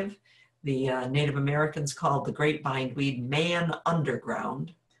are native. The Native Americans called the great bindweed man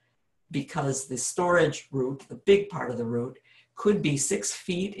underground because the storage root, the big part of the root, could be 6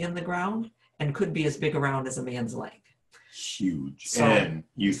 feet in the ground and could be as big around as a man's leg. Huge. So, and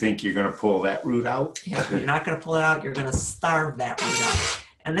you think you're going to pull that root out? Yeah, you're not going to pull it out. You're going to starve that root out.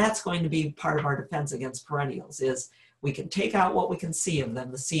 And that's going to be part of our defense against perennials is we can take out what we can see of them,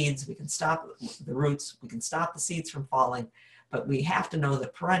 the seeds, we can stop the roots, we can stop the seeds from falling, but we have to know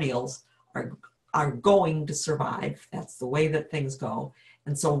that perennials are going to survive. That's the way that things go.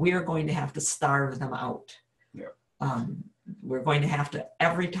 And so we're going to have to starve them out. Yeah. We're going to have to,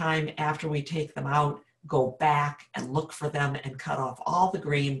 every time after we take them out, go back and look for them and cut off all the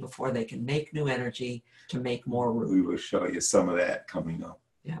green before they can make new energy to make more root. We will show you some of that coming up.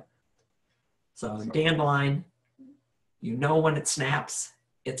 Yeah. So dandelion, you know when it snaps,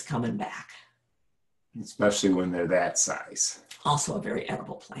 it's coming back. Especially when they're that size. Also a very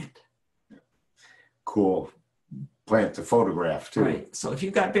edible plant. Cool plant to photograph too. Right. So if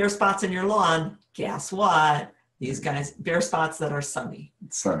you've got bare spots in your lawn, guess what? These guys, bare spots that are sunny.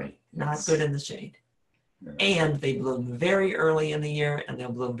 Sunny. Not Yes. good in the shade. Yeah. And they bloom very early in the year and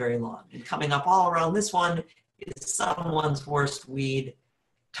they'll bloom very long. And coming up all around this one is someone's worst weed,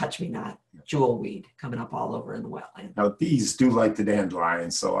 touch me not, jewel weed, coming up all over in the wetland. Now these do like the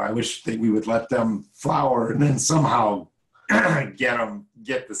dandelion, so I wish that we would let them flower and then somehow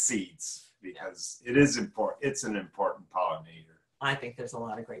get the seeds, because it is important. It's an important pollinator. I think there's a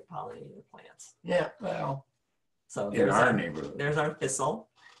lot of great pollinator plants. Yeah, well, So in our neighborhood, there's our thistle,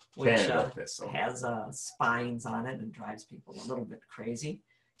 which Canada thistle. has spines on it and drives people a little bit crazy.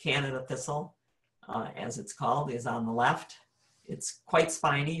 Canada thistle, as it's called, is on the left. It's quite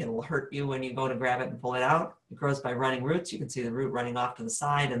spiny. It'll hurt you when you go to grab it and pull it out. It grows by running roots. You can see the root running off to the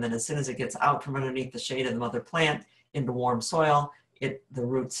side, and then as soon as it gets out from underneath the shade of the mother plant into warm soil, the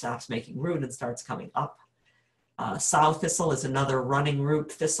root stops making root and starts coming up. Sow thistle is another running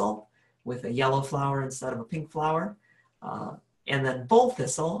root thistle with a yellow flower instead of a pink flower. And then bull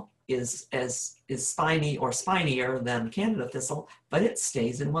thistle is spiny or spinier than Canada thistle, but it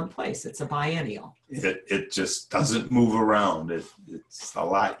stays in one place. It's a biennial. It just doesn't move around. It's a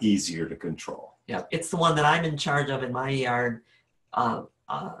lot easier to control. Yeah, it's the one that I'm in charge of in my yard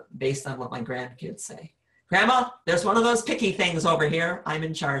based on what my grandkids say. Grandma, there's one of those picky things over here. I'm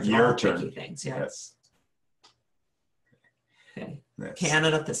in charge of all Your the turn. picky things. Yeah. Yes. Okay. That's-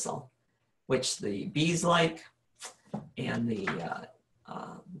 Canada thistle, which the bees like, and the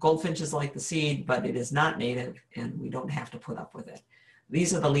goldfinches like the seed, but it is not native, and we don't have to put up with it.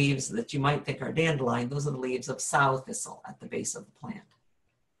 These are the leaves that you might think are dandelion. Those are the leaves of sow thistle at the base of the plant.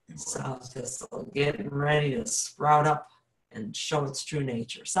 Sow thistle getting ready to sprout up and show its true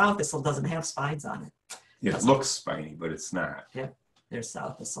nature. Sow thistle doesn't have spines on it. It looks spiny, but it's not. Yep, there's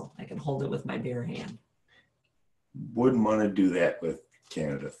sow thistle. I can hold it with my bare hand. Wouldn't want to do that with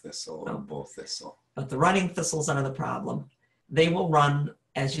Canada thistle or No. bull thistle. But the running thistles are the problem. They will run,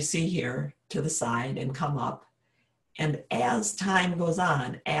 as you see here, to the side and come up. And as time goes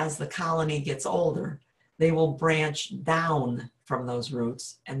on, as the colony gets older, they will branch down from those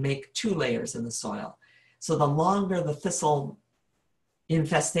roots and make 2 layers in the soil. So the longer the thistle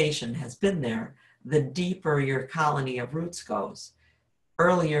infestation has been there, the deeper your colony of roots goes.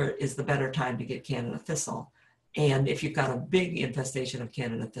 Earlier is the better time to get Canada thistle. And if you've got a big infestation of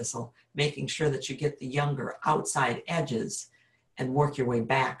Canada thistle, making sure that you get the younger outside edges and work your way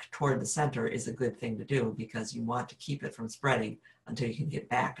back toward the center is a good thing to do, because you want to keep it from spreading until you can get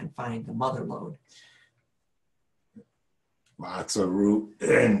back and find the mother load. Lots of root,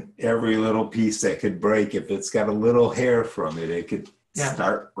 and every little piece that could break, if it's got a little hair from it, it could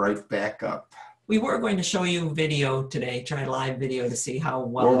start right back up. We were going to show you video today, try live video to see how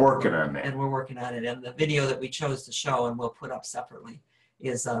well. We're working on that. And we're working on it. And the video that we chose to show and we'll put up separately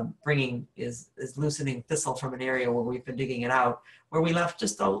is loosening thistle from an area where we've been digging it out, where we left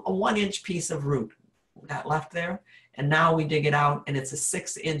just a 1-inch piece of root got left there. And now we dig it out and it's a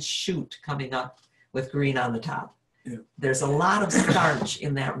 6-inch shoot coming up with green on the top. Yeah. There's a lot of starch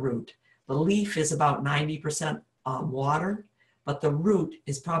in that root. The leaf is about 90% water, but the root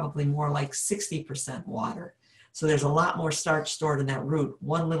is probably more like 60% water. So there's a lot more starch stored in that root.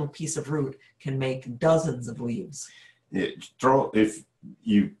 One little piece of root can make dozens of leaves. If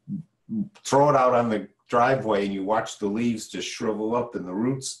you throw it out on the driveway and you watch the leaves just shrivel up and the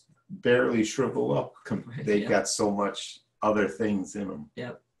roots barely shrivel up, they've got so much other things in them.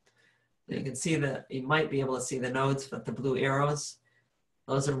 Yep. You can see you might be able to see the nodes, but the blue arrows,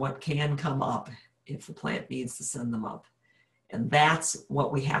 those are what can come up if the plant needs to send them up. And that's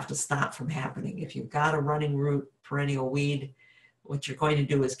what we have to stop from happening. If you've got a running root perennial weed, what you're going to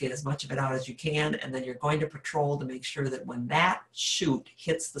do is get as much of it out as you can, and then you're going to patrol to make sure that when that shoot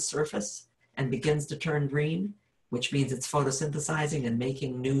hits the surface and begins to turn green, which means it's photosynthesizing and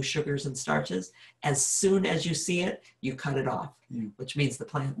making new sugars and starches, as soon as you see it, you cut it off, which means the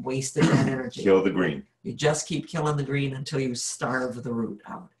plant wasted that energy. Kill the green. You just keep killing the green until you starve the root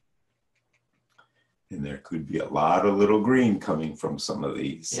out. And there could be a lot of little green coming from some of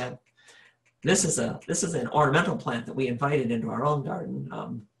these. Yeah. This is an ornamental plant that we invited into our own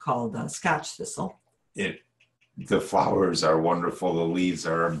garden called Scotch thistle. The flowers are wonderful. The leaves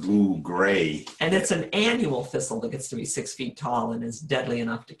are blue-gray. And it's an annual thistle that gets to be 6 feet tall and is deadly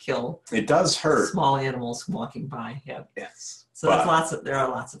enough to kill. It does hurt. Small animals walking by. Yeah. Yes. So there are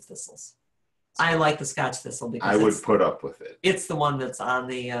lots of thistles. I like the Scotch thistle because I would put up with it. It's the one that's on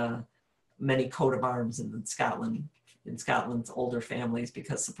the many coat of arms in Scotland's older families,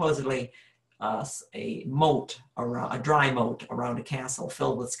 because supposedly a dry moat around a castle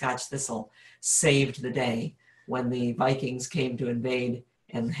filled with Scotch thistle saved the day when the Vikings came to invade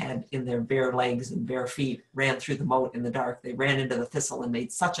and had in their bare legs and bare feet ran through the moat in the dark. They ran into the thistle and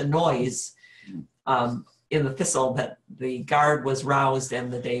made such a noise in the thistle that the guard was roused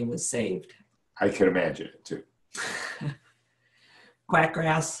and the day was saved. I can imagine it too.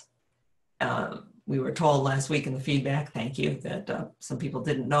 Quackgrass. We were told last week in the feedback, thank you, that some people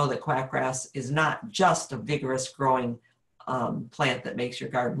didn't know that quackgrass is not just a vigorous growing plant that makes your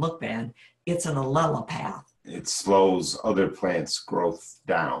garden look bad. It's an allelopath. It slows other plants' growth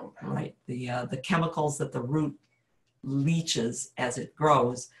down. Right. The chemicals that the root leaches as it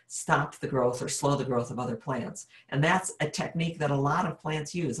grows stop the growth or slow the growth of other plants. And that's a technique that a lot of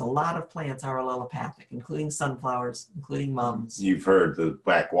plants use. A lot of plants are allelopathic, including sunflowers, including mums. You've heard the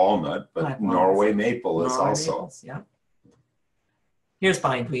black walnut, but Norway maple is also. Maples, yeah. Here's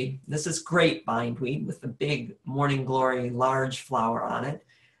bindweed. This is great bindweed with the big morning glory large flower on it.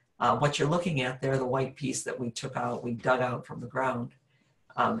 What you're looking at there, the white piece that we dug out from the ground.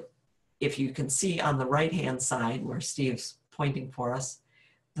 If you can see on the right-hand side where Steve's pointing for us,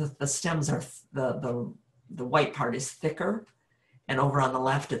 the stems are, the white part is thicker, and over on the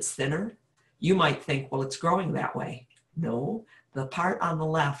left it's thinner. You might think, well, it's growing that way. No, the part on the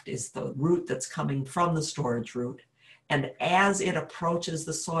left is the root that's coming from the storage root. And as it approaches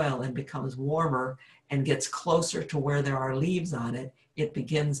the soil and becomes warmer and gets closer to where there are leaves on it, it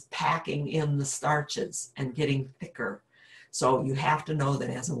begins packing in the starches and getting thicker. So you have to know that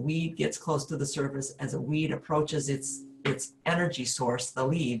as a weed gets close to the surface, as a weed approaches its energy source, the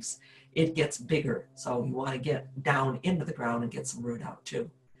leaves, it gets bigger. So you want to get down into the ground and get some root out too.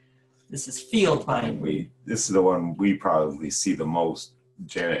 This is field bindweed. This is the one we probably see the most,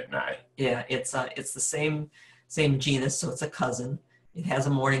 Janet and I. Yeah, it's the same genus, so it's a cousin. It has a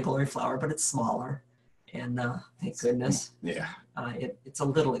morning glory flower, but it's smaller. And thank goodness. Yeah. It's a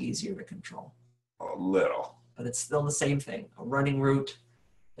little easier to control. A little. But it's still the same thing. A running root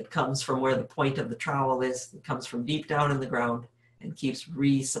that comes from where the point of the trowel is. It comes from deep down in the ground and keeps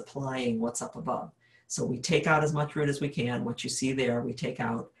resupplying what's up above. So we take out as much root as we can. What you see there, we take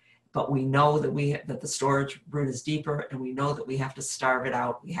out. But we know that the storage root is deeper, and we know that we have to starve it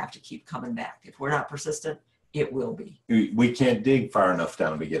out. We have to keep coming back. If we're not persistent, it will be. We can't dig far enough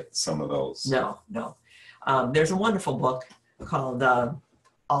down to get some of those. No. There's a wonderful book called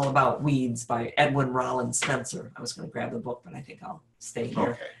All About Weeds by Edwin Rollins Spencer. I was going to grab the book, but I think I'll stay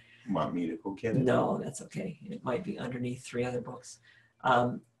here. Okay. Want me to go get it? No, that's okay. It might be underneath 3 other books.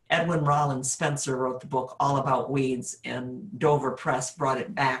 Edwin Rollins Spencer wrote the book All About Weeds, and Dover Press brought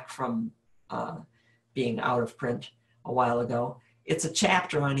it back from being out of print a while ago. It's a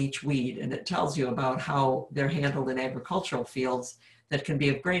chapter on each weed, and it tells you about how they're handled in agricultural fields that can be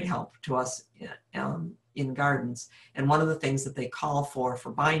of great help to us in gardens. And one of the things that they call for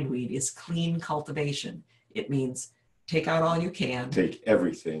bindweed is clean cultivation. It means take out all you can. Take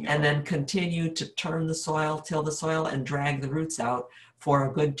everything out. And then continue to turn the soil, till the soil, and drag the roots out for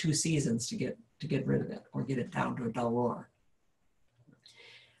a good 2 seasons to get rid of it or get it down to a dull roar.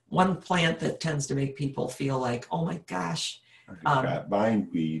 One plant that tends to make people feel like, oh my gosh,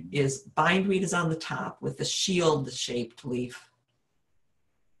 bindweed. Bindweed is on the top with the shield-shaped leaf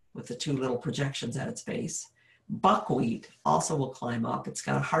with the 2 little projections at its base. Buckwheat also will climb up. It's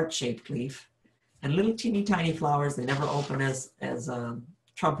got a heart-shaped leaf and little teeny tiny flowers. They never open as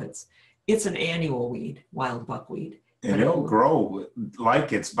trumpets. It's an annual weed, wild buckwheat. And it'll grow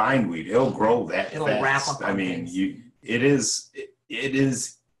like it's bindweed. It'll grow that it'll fast. Wrap up on things.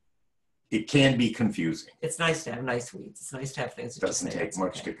 It can be confusing. It's nice to have nice weeds. It's nice to have things that It doesn't take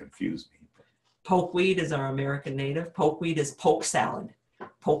much to confuse me. Pokeweed is our American native. Pokeweed is poke salad.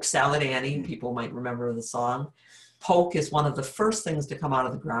 Poke salad Annie, people might remember the song. Poke is one of the first things to come out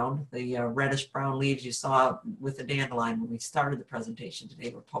of the ground. The reddish brown leaves you saw with the dandelion when we started the presentation today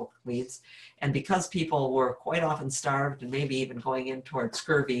were poke weeds. And because people were quite often starved and maybe even going in toward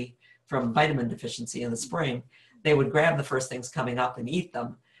scurvy from vitamin deficiency in the spring, they would grab the first things coming up and eat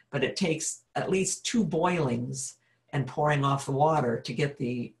them. But it takes at least 2 boilings and pouring off the water to get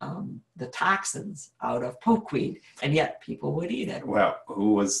the toxins out of pokeweed, and yet people would eat it. Well,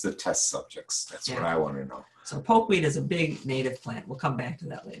 who was the test subjects? That's what I want to know. So pokeweed is a big native plant. We'll come back to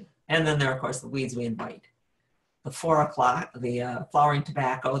that later. And then there are, of course, the weeds we invite. The 4 o'clock, the flowering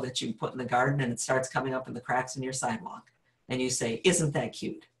tobacco that you put in the garden, and it starts coming up in the cracks in your sidewalk. And you say, isn't that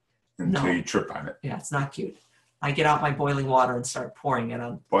cute? Until you trip on it. Yeah, it's not cute. I get out my boiling water and start pouring it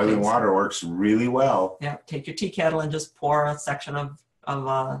on. Boiling water works really well. Yeah, take your tea kettle and just pour a section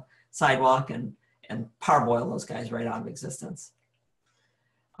of sidewalk and parboil those guys right out of existence.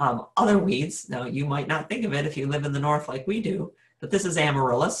 Other weeds, now you might not think of it if you live in the north like we do, but this is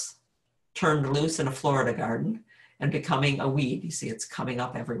amaryllis, turned loose in a Florida garden and becoming a weed. You see it's coming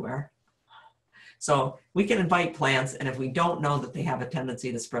up everywhere. So we can invite plants, and if we don't know that they have a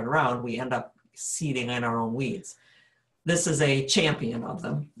tendency to spread around, we end up seeding in our own weeds. This is a champion of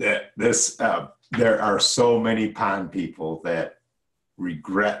them. There are so many pond people that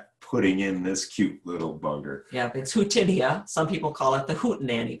regret putting in this cute little bugger. Yeah, it's Houtinia. Some people call it the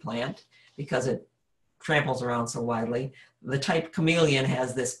hootenanny plant because it tramples around so widely. The type chameleon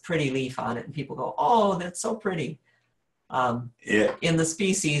has this pretty leaf on it, and people go, oh, that's so pretty. In the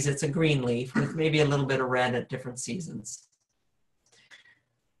species, it's a green leaf with maybe a little bit of red at different seasons.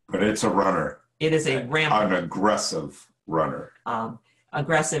 But it's a runner. It is a rampant. An aggressive runner.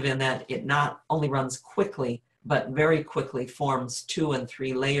 Aggressive in that it not only runs quickly, but very quickly forms 2 and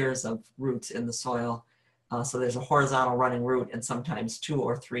 3 layers of roots in the soil. So there's a horizontal running root and sometimes 2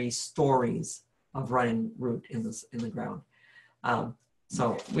 or 3 stories of running root in the ground.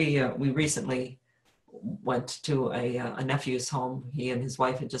 So we recently went to a nephew's home. He and his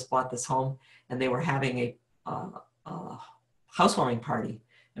wife had just bought this home, and they were having a housewarming party.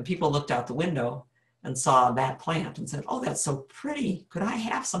 And people looked out the window and saw that plant and said, oh, that's so pretty. Could I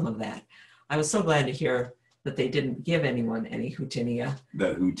have some of that? I was so glad to hear that they didn't give anyone any Houtinia.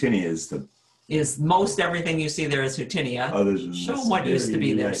 The Houtinia is most everything you see there is Houtinia. Other than show them what used to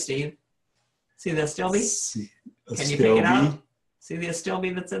be there, Steve. See the astilbe? Can you pick it out? See the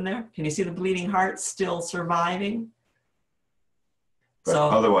astilbe that's in there? Can you see the bleeding heart still surviving? But so,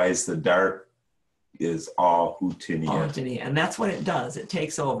 otherwise, the dark is all Houtinia. All Houtinia, and that's what it does. It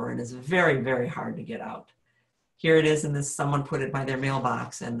takes over and is very, very hard to get out. Here it is, and this someone put it by their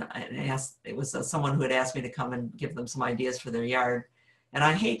mailbox, and it was someone who had asked me to come and give them some ideas for their yard. And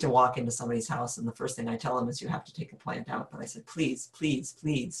I hate to walk into somebody's house and the first thing I tell them is you have to take a plant out. But I said, please, please,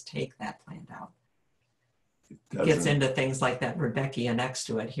 please take that plant out. It gets into things like that Rudbeckia next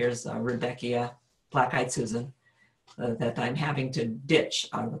to it. Here's Rudbeckia, black-eyed Susan, that I'm having to ditch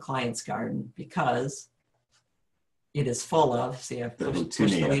out of a client's garden because it is full of, see, I've pushed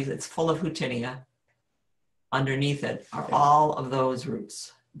the leaves, it's full of Houtinia. Underneath it are all of those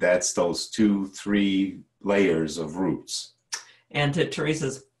roots. That's those 2-3 layers of roots. And to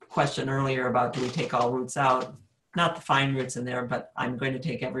Teresa's question earlier about do we take all roots out, not the fine roots in there, but I'm going to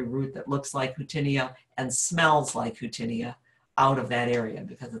take every root that looks like Houtinia and smells like Houtinia out of that area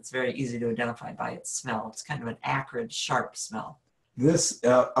because it's very easy to identify by its smell. It's kind of an acrid, sharp smell. This,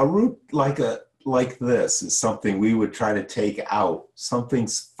 a root like this is something we would try to take out. Something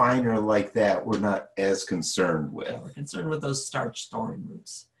finer like that we're not as concerned with. Yeah, we're concerned with those starch storing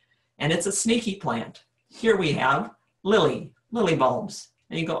roots. And it's a sneaky plant. Here we have lily bulbs.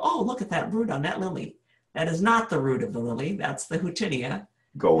 And you go, oh, look at that root on that lily. That is not the root of the lily. That's the Houtinia.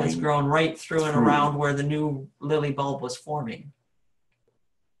 It's grown right through and around where the new lily bulb was forming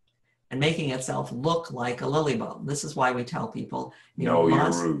and making itself look like a lily bulb. This is why we tell people, know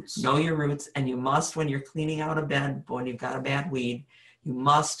your roots. Know your roots, and you must, when you're cleaning out a bed, when you've got a bad weed, you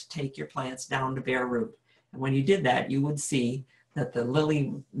must take your plants down to bare root. And when you did that, you would see that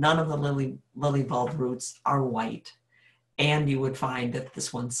none of the lily bulb roots are white, and you would find that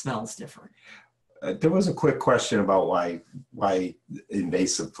this one smells different. There was a quick question about why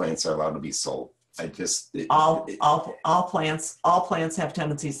invasive plants are allowed to be sold. All plants have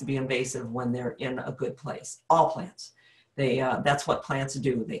tendencies to be invasive when they're in a good place. All plants, that's what plants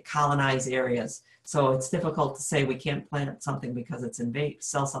do. They colonize areas. So it's difficult to say we can't plant something because it's invasive,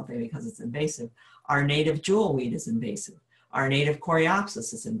 sell something because it's invasive. Our native jewelweed is invasive. Our native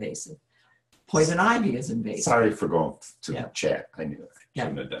coreopsis is invasive. Poison ivy is invasive. Sorry for going to the chat. I knew I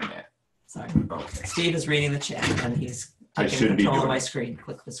shouldn't have done that. Sorry. Okay. Steve is reading the chat and he's taking control of my screen.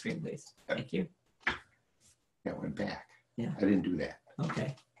 Click the screen, please. Thank you. That went back. Yeah. I didn't do that.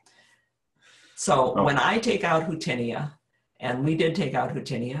 Okay. So when I take out Houtinia, and we did take out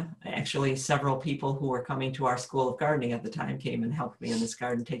Houtinia, actually several people who were coming to our School of Gardening at the time came and helped me in this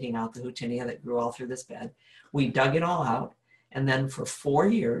garden taking out the Houtinia that grew all through this bed. We dug it all out, and then for 4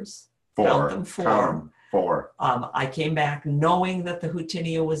 years, four. I came back knowing that the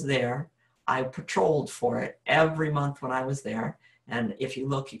Houtinia was there. I patrolled for it every month when I was there. And if you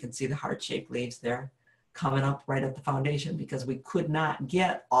look, you can see the heart-shaped leaves there coming up right at the foundation because we could not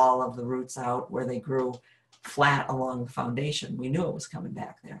get all of the roots out where they grew flat along the foundation. We knew it was coming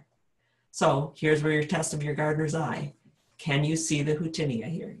back there. So here's where your test of your gardener's eye. Can you see the Houtinia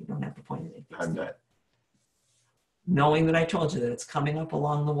here? You don't have to point at it. I'm not. Knowing that I told you that it's coming up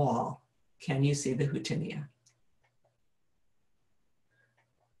along the wall, can you see the Houtinia?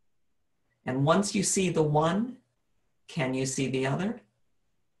 And once you see the one, can you see the other?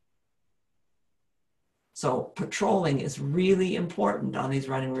 So patrolling is really important on these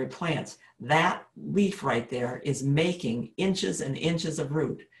running root plants. That leaf right there is making inches and inches of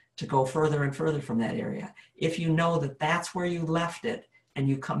root to go further and further from that area. If you know that that's where you left it and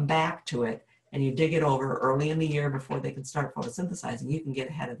you come back to it and you dig it over early in the year before they can start photosynthesizing, you can get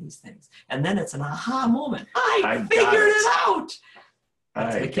ahead of these things. And then it's an aha moment. I figured it out.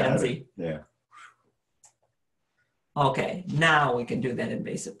 That's Mackenzie. Yeah. Okay, now we can do that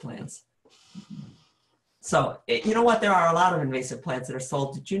invasive plants. So, you know what? There are a lot of invasive plants that are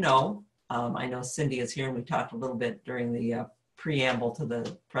sold. Did you know? I know Cindy is here, and we talked a little bit during the preamble to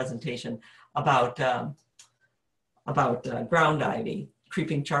the presentation about ground ivy,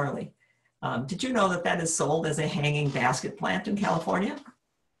 creeping Charlie. Did you know that that is sold as a hanging basket plant in California?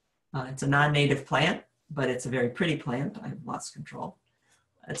 It's a non-native plant, but it's a very pretty plant. I've lost control.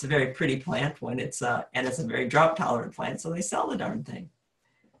 It's a very pretty plant when it's and it's a very drought-tolerant plant, so they sell the darn thing.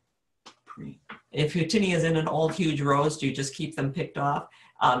 If Houtinia is in an old huge rose, do you just keep them picked off?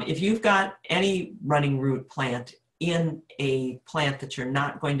 If you've got any running root plant in a plant that you're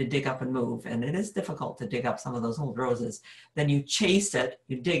not going to dig up and move, and it is difficult to dig up some of those old roses, then you chase it,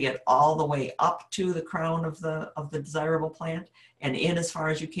 you dig it all the way up to the crown of the desirable plant and in as far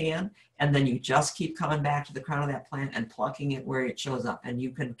as you can, and then you just keep coming back to the crown of that plant and plucking it where it shows up, and you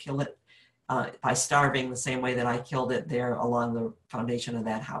can kill it by starving the same way that I killed it there along the foundation of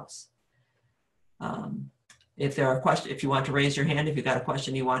that house. If there are questions, if you want to raise your hand, if you've got a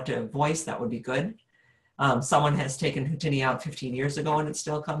question you want to voice, that would be good. Someone has taken Houtini out 15 years ago and it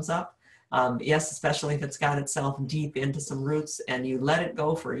still comes up. Yes, especially if it's got itself deep into some roots and you let it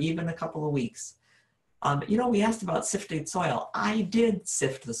go for even a couple of weeks. You know, we asked about sifted soil. I did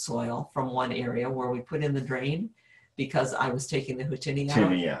sift the soil from one area where we put in the drain because I was taking the Houtini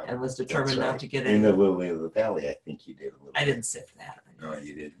out and was determined not to get it. In the Lily of the Valley, I think you did a little. I didn't sift that. No,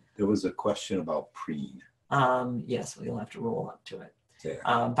 you didn't. There was a question about preen. Yes, we'll have to roll up to it.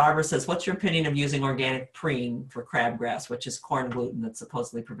 Yeah. Barbara says, what's your opinion of using organic preen for crabgrass, which is corn gluten that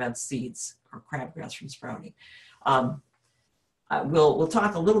supposedly prevents seeds or crabgrass from sprouting? We'll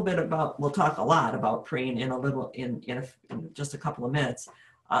talk a little bit about, we'll talk a lot about preen in just a couple of minutes.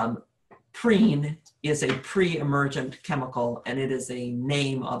 Preen is a pre-emergent chemical, and it is a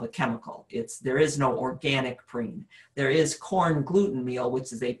name of a chemical. There is no organic preen. There is corn gluten meal,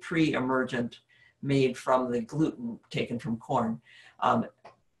 which is a pre-emergent made from the gluten taken from corn.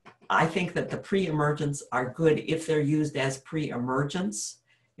 I think that the pre-emergents are good if they're used as pre-emergents.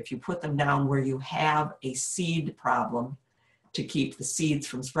 If you put them down where you have a seed problem to keep the seeds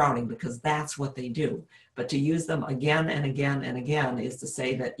from sprouting, because that's what they do. But to use them again and again and again is to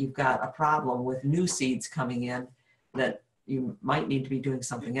say that you've got a problem with new seeds coming in that you might need to be doing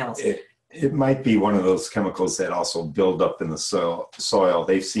something else. It might be one of those chemicals that also build up in the soil.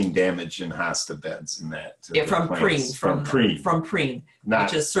 They've seen damage in hosta beds and that. Yeah, from preen, which is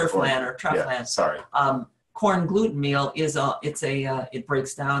surfland or truffland. Yeah, sorry. Corn gluten meal is it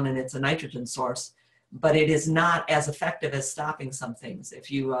breaks down and it's a nitrogen source, but it is not as effective as stopping some things. If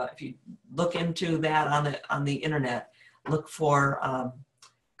you look into that on the internet, look for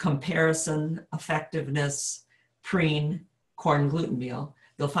comparison effectiveness preen corn gluten meal.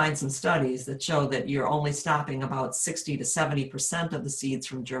 You'll find some studies that show that you're only stopping about 60 to 70% of the seeds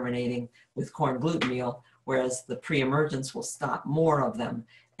from germinating with corn gluten meal, whereas the pre-emergence will stop more of them.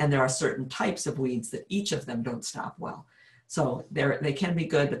 And there are certain types of weeds that each of them don't stop well. So they can be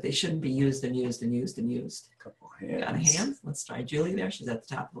good, but they shouldn't be used and used and used and used. Couple hands. Got a hand? Let's try Julie there. She's at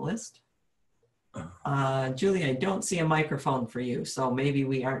the top of the list. Julie, I don't see a microphone for you, so maybe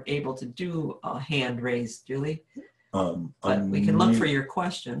we aren't able to do a hand raise, Julie. But we can look for your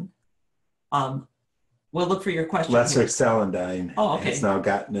question. We'll look for your question. Lesser celandine okay. has now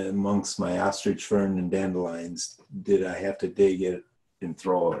gotten amongst my ostrich fern and dandelions. Did I have to dig it and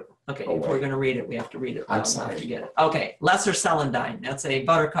throw it? Okay, if we're going to read it, we have to read it. I'm sorry. To get it. Okay, lesser celandine. That's a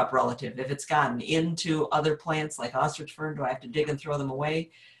buttercup relative. If it's gotten into other plants like ostrich fern, do I have to dig and throw them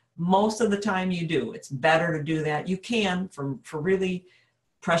away? Most of the time you do. It's better to do that. You can, for really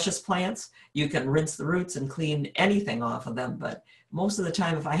precious plants, you can rinse the roots and clean anything off of them. But most of the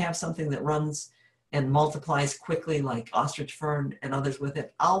time, if I have something that runs and multiplies quickly like ostrich fern and others with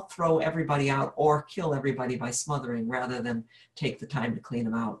it, I'll throw everybody out or kill everybody by smothering rather than take the time to clean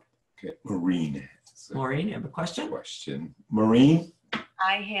them out. Okay, Maureen. Maureen, you have a question? Maureen?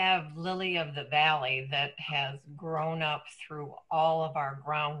 I have lily of the valley that has grown up through all of our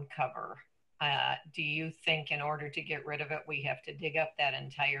ground cover. Do you think in order to get rid of it, we have to dig up that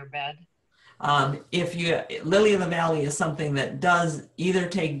entire bed? Lily of the valley is something that does either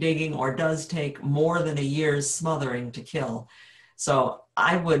take digging or does take more than a year's smothering to kill. So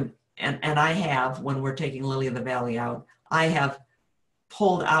I would, and I have, when we're taking lily of the valley out, I have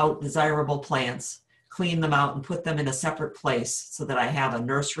pulled out desirable plants, cleaned them out and put them in a separate place so that I have a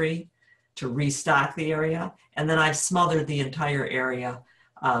nursery to restock the area. And then I've smothered the entire area.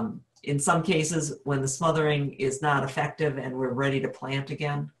 In some cases, when the smothering is not effective and we're ready to plant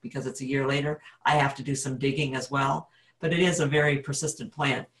again, because it's a year later, I have to do some digging as well. But it is a very persistent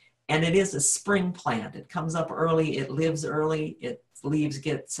plant. And it is a spring plant. It comes up early, it lives early, its leaves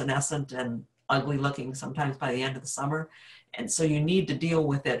get senescent and ugly looking sometimes by the end of the summer. And so you need to deal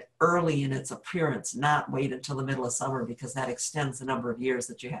with it early in its appearance, not wait until the middle of summer, because that extends the number of years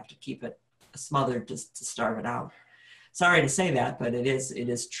that you have to keep it smothered to starve it out. Sorry to say that, but it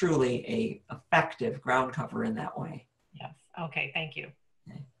is truly a effective ground cover in that way. Yes. Okay. Thank you.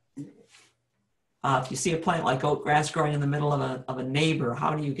 Okay. If you see a plant like oat grass growing in the middle of a neighbor,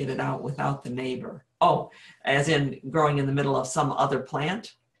 how do you get it out without the neighbor? Oh, as in growing in the middle of some other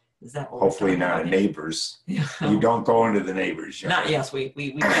plant? Is that what hopefully not a neighbor's? Yeah. You don't go into the neighbor's yard. Not yes. We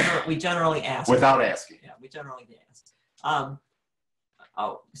generally ask without asking. Yeah, we generally ask.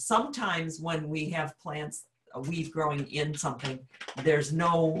 Sometimes when we have plants, a weed growing in something, there's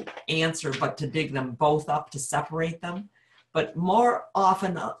no answer but to dig them both up to separate them. But more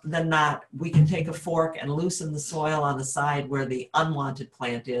often than not, we can take a fork and loosen the soil on the side where the unwanted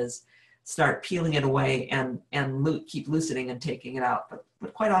plant is, start peeling it away and keep loosening and taking it out.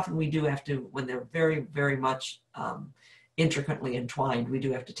 But quite often we do have to, when they're very, very much intricately entwined, we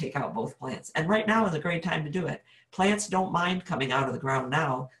do have to take out both plants. And right now is a great time to do it. Plants don't mind coming out of the ground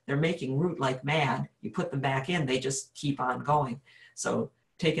now. They're making root like mad. You put them back in, they just keep on going. So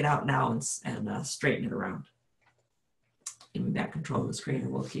take it out now and straighten it around. Give me back control of the screen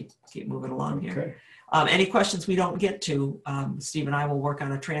and we'll keep moving along here. Okay. Any questions we don't get to, Steve and I will work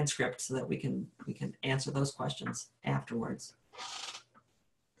on a transcript so that we can answer those questions afterwards.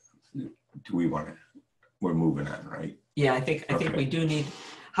 Do we want to, we're moving on, right? Yeah, I think we do need,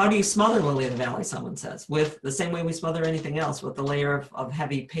 how do you smother lily of the valley, someone says? With the same way we smother anything else, with a layer of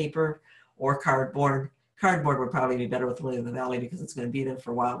heavy paper or cardboard. Cardboard would probably be better with lily of the valley because it's going to be there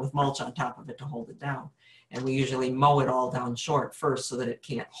for a while, with mulch on top of it to hold it down. And we usually mow it all down short first so that it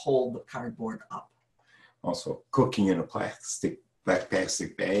can't hold the cardboard up. Also, cooking in a black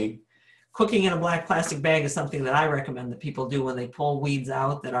plastic bag. Cooking in a black plastic bag is something that I recommend that people do when they pull weeds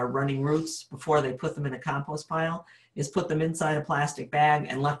out that are running roots before they put them in a compost pile, is put them inside a plastic bag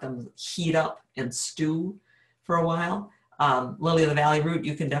and let them heat up and stew for a while. Lily of the valley root,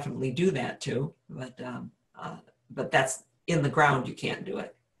 you can definitely do that too, but that's in the ground, you can't do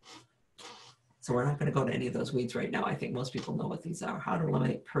it. So we're not going to go to any of those weeds right now. I think most people know what these are. How to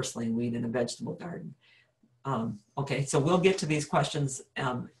eliminate purslane weed in a vegetable garden. Okay, so we'll get to these questions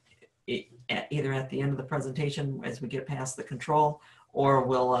either at the end of the presentation as we get past the control, or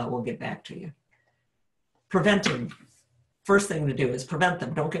we'll get back to you. Preventing. First thing to do is prevent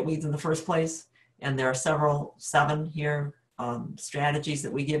them. Don't get weeds in the first place. And there are 7 here strategies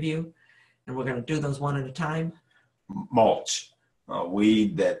that we give you, and we're going to do those one at a time. Mulch. A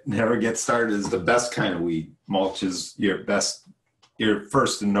weed that never gets started is the best kind of weed. Mulch is your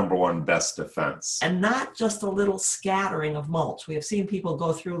first and number one best defense. And not just a little scattering of mulch. We have seen people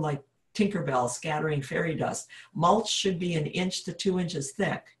go through like Tinkerbell scattering fairy dust. Mulch should be 1 inch to 2 inches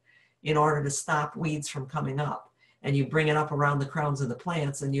thick in order to stop weeds from coming up. And you bring it up around the crowns of the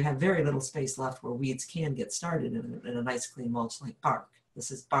plants and you have very little space left where weeds can get started in a nice clean mulch like bark. This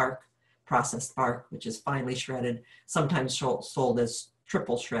is bark, processed bark, which is finely shredded, sometimes sold as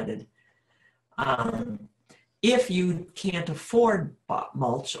triple shredded. If you can't afford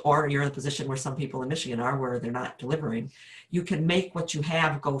mulch, or you're in a position where some people in Michigan are, where they're not delivering, you can make what you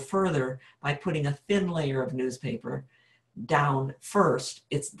have go further by putting a thin layer of newspaper down first.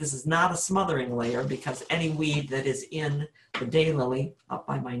 This is not a smothering layer, because any weed that is in the daylily, up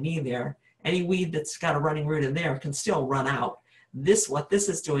by my knee there, any weed that's got a running root in there can still run out. What this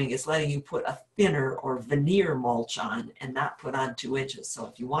is doing is letting you put a thinner or veneer mulch on and not put on 2 inches. So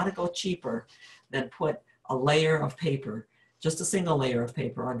if you want to go cheaper, then put a layer of paper, just a single layer of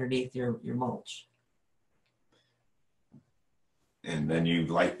paper underneath your mulch. And then you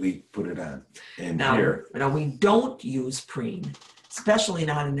lightly put it on. And now we don't use preen, especially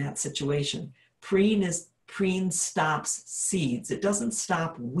not in that situation. Preen stops seeds. It doesn't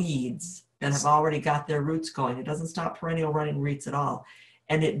stop weeds that have already got their roots going. It doesn't stop perennial running roots at all.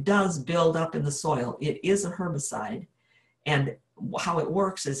 And it does build up in the soil. It is a herbicide. And how it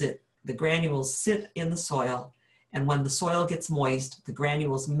works is the granules sit in the soil, and when the soil gets moist, the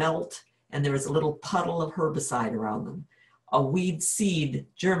granules melt, and there is a little puddle of herbicide around them. A weed seed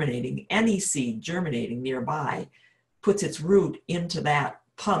germinating, any seed germinating nearby, puts its root into that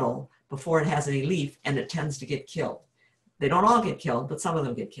puddle before it has any leaf, and it tends to get killed. They don't all get killed, but some of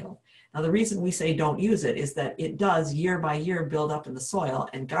them get killed. Now, the reason we say don't use it is that it does year by year build up in the soil,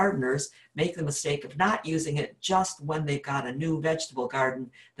 and gardeners make the mistake of not using it just when they've got a new vegetable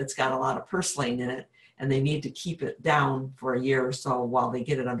garden that's got a lot of purslane in it, and they need to keep it down for a year or so while they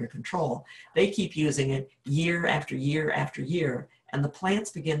get it under control. They keep using it year after year after year, and the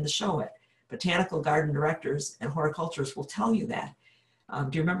plants begin to show it. Botanical garden directors and horticulturists will tell you that.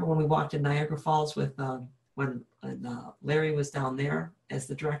 Do you remember when we walked in Niagara Falls with when Larry was down there as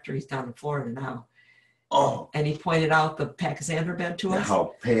the director? He's down in Florida now. Oh. And he pointed out the Pachysandra bed to us.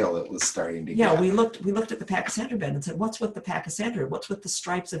 How pale it was starting to get. Yeah, we looked at the Pachysandra bed and said, what's with the Pachysandra? What's with the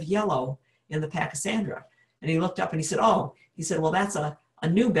stripes of yellow in the Pachysandra? And he looked up and he said, well, that's a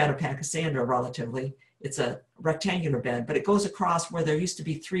new bed of Pachysandra relatively. It's a rectangular bed, but it goes across where there used to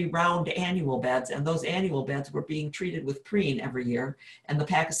be 3 round annual beds, and those annual beds were being treated with preen every year. And the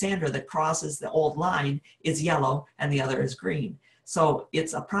Pachysandra that crosses the old line is yellow and the other is green. So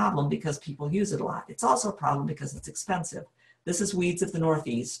it's a problem because people use it a lot. It's also a problem because it's expensive. This is Weeds of the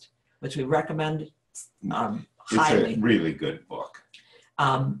Northeast, which we recommend highly. It's a really good book.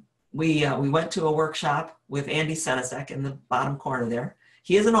 We went to a workshop with Andy Senasek in the bottom corner there.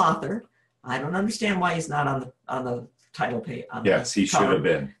 He is an author. I don't understand why he's not on the title page. Yes, he should have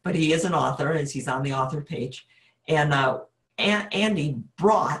been. But he is an author, as he's on the author page. And Andy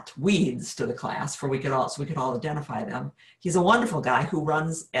brought weeds to the class so we could all identify them. He's a wonderful guy who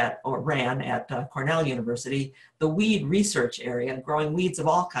ran at Cornell University the weed research area, growing weeds of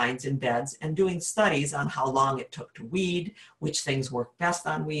all kinds in beds and doing studies on how long it took to weed, which things work best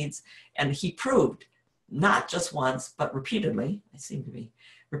on weeds. And he proved, not just once, but repeatedly,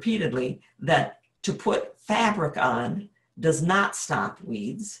 that to put fabric on does not stop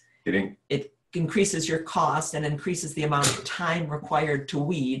weeds. It increases your cost and increases the amount of time required to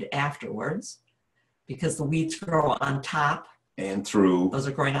weed afterwards, because the weeds grow on top and through. Those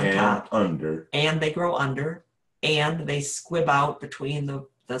are growing on and top. Under. And they grow under, and they squib out between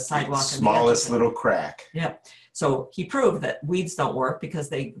the sidewalk and smallest the little crack. Yeah. So he proved that weeds don't work because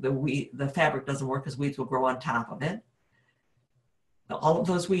the fabric doesn't work because weeds will grow on top of it. All of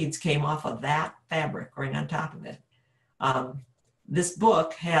those weeds came off of that fabric growing on top of it. This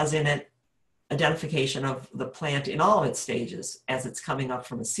book has in it identification of the plant in all of its stages as it's coming up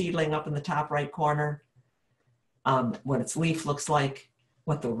from a seedling up in the top right corner, what its leaf looks like,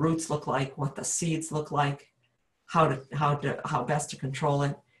 what the roots look like, what the seeds look like, how best to control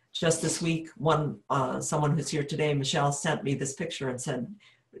it. Just this week, someone who's here today, Michelle, sent me this picture and said,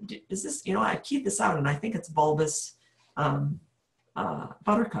 "Is this? I keep this out, and I think it's bulbous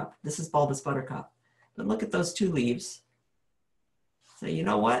buttercup. This is bulbous buttercup. But look at those two leaves. So you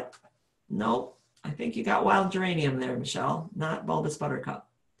know what? No, I think you got wild geranium there, Michelle, not bulbous buttercup.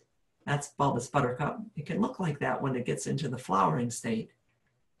 That's bulbous buttercup. It can look like that when it gets into the flowering state."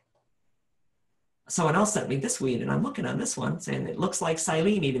 Someone else sent me this weed, and I'm looking on this one saying it looks like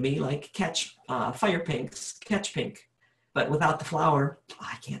silene to me, like fire pinks, catch pink, but without the flower.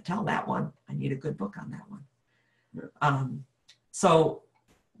 I can't tell that one. I need a good book on that one. Yeah. So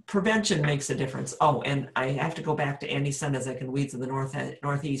prevention makes a difference. Oh, and I have to go back to Andy Senezek and Weeds of the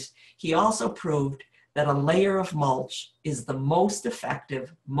Northeast. He also proved that a layer of mulch is the most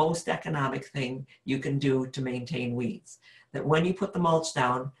effective, most economic thing you can do to maintain weeds. That when you put the mulch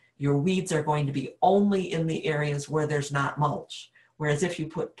down, your weeds are going to be only in the areas where there's not mulch. Whereas if you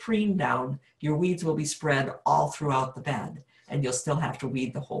put preen down, your weeds will be spread all throughout the bed, and you'll still have to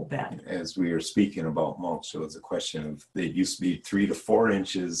weed the whole bed. As we were speaking about mulch, so it's a question of, it used to be 3 to 4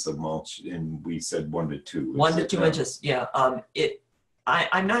 inches of mulch, and we said 1 to 2. 1 to 2 inches, yeah.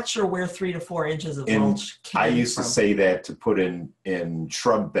 I'm not sure where 3 to 4 inches of mulch came from. I used to say that to put in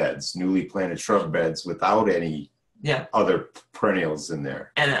shrub beds, newly planted shrub beds, without any other perennials in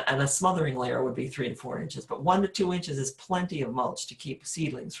there. And a smothering layer would be 3 to 4 inches, but 1 to 2 inches is plenty of mulch to keep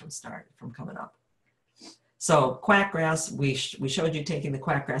seedlings from coming up. So quackgrass, we showed you taking the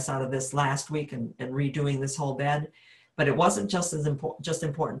quackgrass out of this last week and redoing this whole bed, but it wasn't just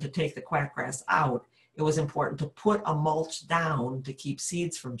important to take the quackgrass out. It was important to put a mulch down to keep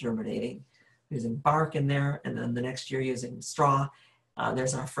seeds from germinating, using bark in there, and then the next year using straw.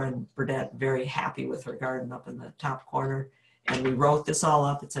 There's our friend Burdette, very happy with her garden up in the top corner. And we wrote this all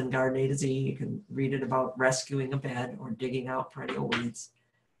up. It's in Garden A to Z. You can read it about rescuing a bed or digging out perennial weeds.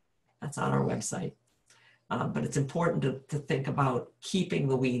 That's on our website. But it's important to think about keeping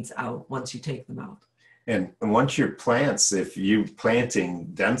the weeds out once you take them out. And once your plants, if you're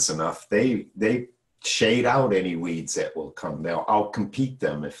planting dense enough, they shade out any weeds that will come. They'll outcompete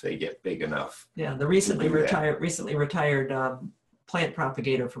them if they get big enough. Yeah, the recently retired plant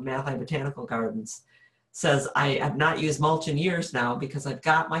propagator from Mathi Botanical Gardens says, "I have not used mulch in years now because I've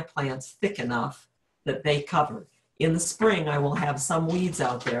got my plants thick enough that they cover. In the spring, I will have some weeds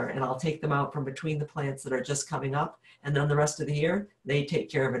out there, and I'll take them out from between the plants that are just coming up, and then the rest of the year, they take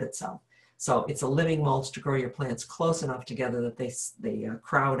care of it itself." So it's a living mulch to grow your plants close enough together that they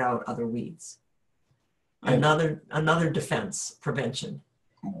crowd out other weeds. Another defense, prevention.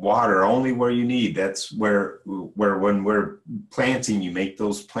 Water only where you need. That's where when we're planting, you make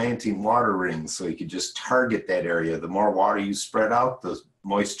those planting water rings so you can just target that area. The more water you spread out, the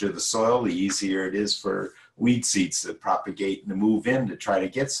moisture of the soil, the easier it is for weed seeds to propagate and to move in to try to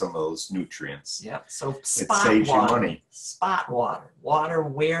get some of those nutrients. Yeah, so it saves you money. Spot water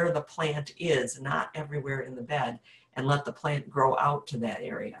where the plant is, not everywhere in the bed, and let the plant grow out to that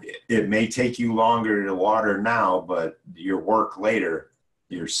area. It may take you longer to water now, but your work later,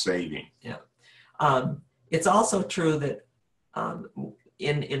 you're saving. Yeah. It's also true that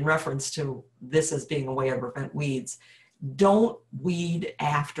in reference to this as being a way to prevent weeds, don't weed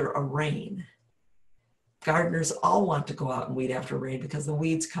after a rain. Gardeners all want to go out and weed after rain because the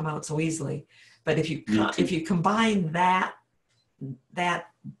weeds come out so easily. But if you combine that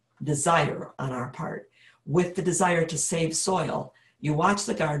desire on our part with the desire to save soil, you watch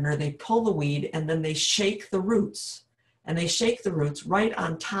the gardener, they pull the weed and then they shake the roots. and they shake the roots right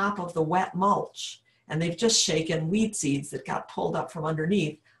on top of the wet mulch. And they've just shaken weed seeds that got pulled up from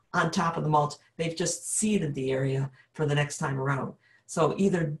underneath on top of the mulch. They've just seeded the area for the next time around. So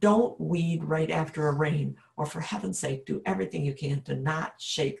either don't weed right after a rain, or for heaven's sake, do everything you can to not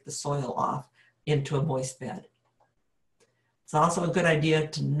shake the soil off into a moist bed. It's also a good idea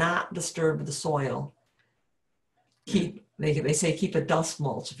to not disturb the soil. They say keep a dust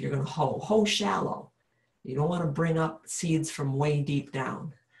mulch if you're going to hoe shallow. You don't want to bring up seeds from way deep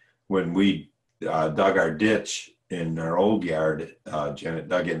down. When we dug our ditch in our old yard, Janet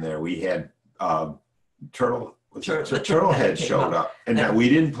dug in there, we had turtle head showed up, and we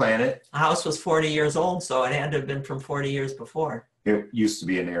didn't plant it. The house was 40 years old, so it had to have been from 40 years before. It used to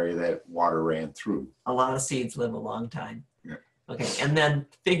be an area that water ran through. A lot of seeds live a long time. Yeah. Okay, and then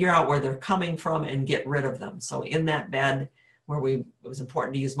figure out where they're coming from and get rid of them. So in that bed where it was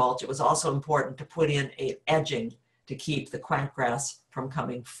important to use mulch, it was also important to put in a edging to keep the quackgrass from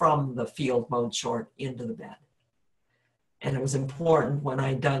coming from the field mowed short into the bed. And it was important when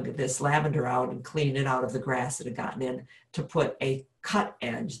I dug this lavender out and cleaned it out of the grass that had gotten in to put a cut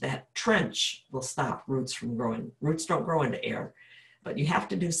edge. That trench will stop roots from growing. Roots don't grow into air, but you have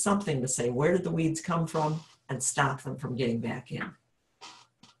to do something to say, where did the weeds come from, and stop them from getting back in.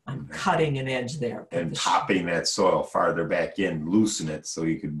 I'm cutting an edge there. And popping that soil farther back in, loosen it so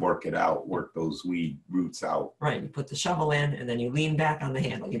you could work it out, work those weed roots out. Right, you put the shovel in and then you lean back on the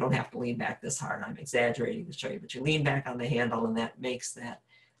handle. You don't have to lean back this hard. I'm exaggerating to show you, but you lean back on the handle and that makes that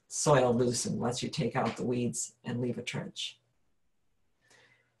soil loosen once you take out the weeds and leave a trench.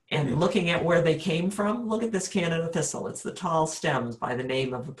 And looking at where they came from, look at this Canada thistle. It's the tall stems by the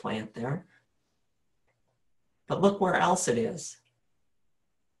name of the plant there. But look where else it is.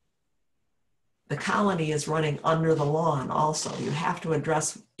 The colony is running under the lawn also. You have to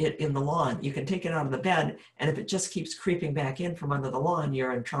address it in the lawn. You can take it out of the bed, and if it just keeps creeping back in from under the lawn,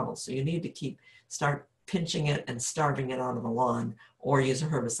 you're in trouble. So you need to start pinching it and starving it out of the lawn, or use a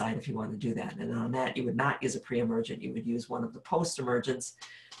herbicide if you want to do that. And on that, you would not use a pre-emergent. You would use one of the post-emergents,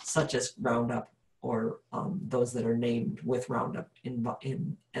 such as Roundup, or those that are named with Roundup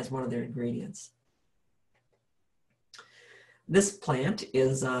as one of their ingredients. This plant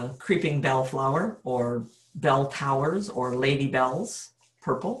is a creeping bellflower, or bell towers, or lady bells,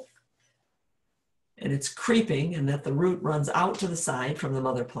 purple. And it's creeping in that the root runs out to the side from the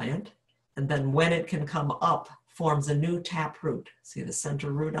mother plant. And then when it can come up, forms a new tap root. See the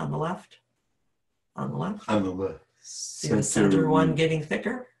center root on the left? On the left? On the left. See the center one getting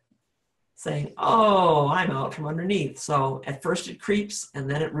thicker? Saying, oh, I'm out from underneath. So at first it creeps and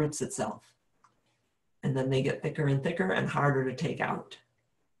then it roots itself. And then they get thicker and thicker and harder to take out.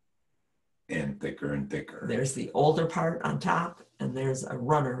 And thicker and thicker. There's the older part on top, and there's a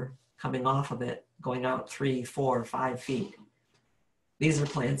runner coming off of it, going out 3, 4, 5 feet. These are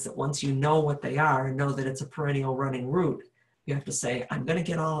plants that once you know what they are and know that it's a perennial running root, you have to say, I'm going to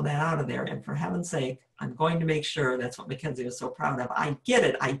get all of that out of there. And for heaven's sake, I'm going to make sure, that's what Mackenzie was so proud of. I get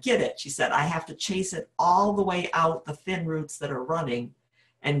it. She said, I have to chase it all the way out, the thin roots that are running,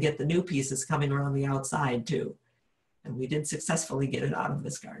 and get the new pieces coming around the outside too. And we did successfully get it out of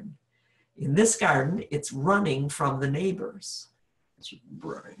this garden. In this garden, it's running from the neighbors. It's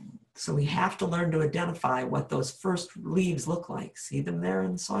running. So we have to learn to identify what those first leaves look like. See them there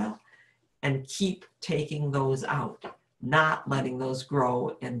in the soil? And keep taking those out, not letting those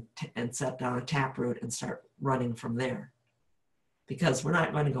grow and set down a taproot and start running from there. Because we're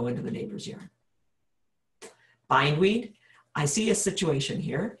not going to go into the neighbor's yard. Bindweed. I see a situation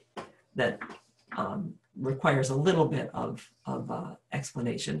here that requires a little bit of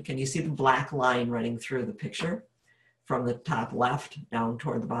explanation. Can you see the black line running through the picture from the top left down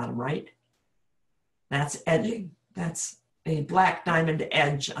toward the bottom right? That's edging. That's a black diamond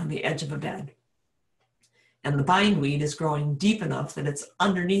edge on the edge of a bed. And the bindweed is growing deep enough that it's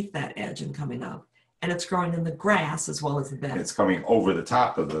underneath that edge and coming up. And it's growing in the grass as well as the bed. It's coming over the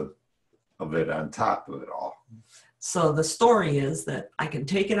top of it on top of it all. So the story is that I can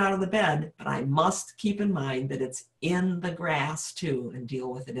take it out of the bed, but I must keep in mind that it's in the grass too and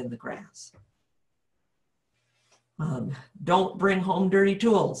deal with it in the grass. Don't bring home dirty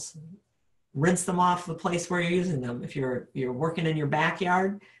tools. Rinse them off the place where you're using them. If you're working in your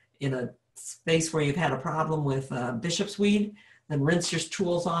backyard in a space where you've had a problem with bishop's weed, then rinse your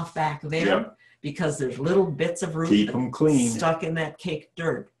tools off back there. Yep. Because there's little bits of root keep them clean, stuck in that caked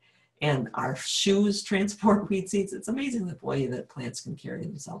dirt. And our shoes transport weed seeds. It's amazing the way that plants can carry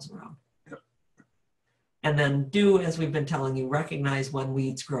themselves around. Yep. And then do, as we've been telling you, recognize when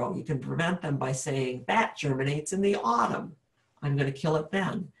weeds grow. You can prevent them by saying, that germinates in the autumn. I'm going to kill it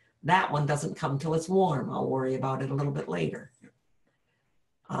then. That one doesn't come till it's warm. I'll worry about it a little bit later.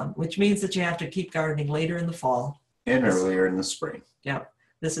 Which means that you have to keep gardening later in the fall. And earlier in the spring. Yeah.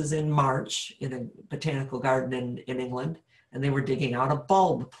 This is in March in a botanical garden in England, and they were digging out a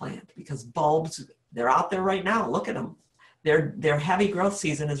bulb plant because bulbs, they're out there right now. Look at them. Their heavy growth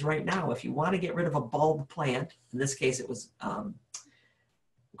season is right now. If you want to get rid of a bulb plant, in this case it was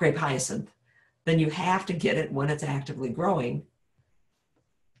grape hyacinth, then you have to get it when it's actively growing.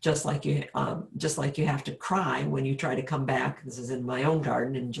 Just like you have to cry when you try to come back. This is in my own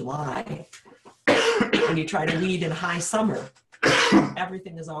garden in July. When you try to weed in high summer,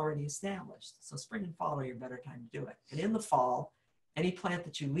 everything is already established. So spring and fall are your better time to do it. And in the fall, any plant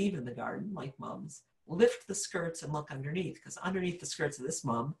that you leave in the garden, like mums, lift the skirts and look underneath, because underneath the skirts of this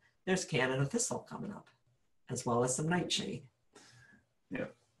mum, there's Canada thistle coming up, as well as some nightshade. Yeah.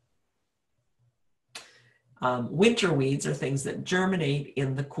 Winter weeds are things that germinate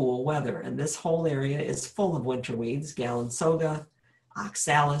in the cool weather, and this whole area is full of winter weeds: Galansoga,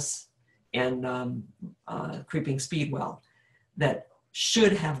 oxalis, and creeping speedwell that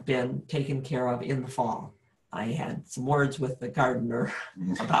should have been taken care of in the fall. I had some words with the gardener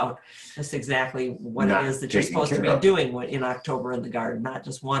about just exactly what it is that you're supposed to be doing in October in the garden, not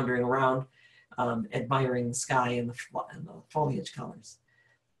just wandering around admiring the sky and the foliage colors.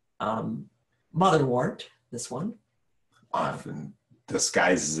 Motherwort, this one, often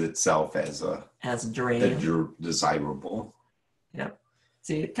disguises itself as a geranium. Desirable. Yeah.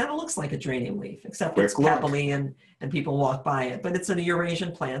 See, it kind of looks like a geranium leaf, except it's pebbly and people walk by it. But it's a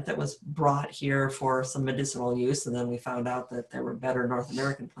Eurasian plant that was brought here for some medicinal use, and then we found out that there were better North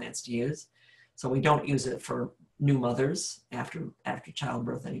American plants to use. So we don't use it for new mothers after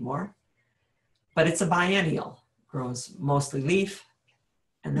childbirth anymore. But it's a biennial. Grows mostly leaf,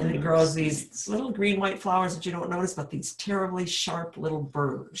 and then it grows these little green-white flowers that you don't notice, but these terribly sharp little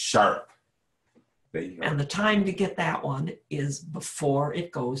burrs. Sharp. And the time to get that one is before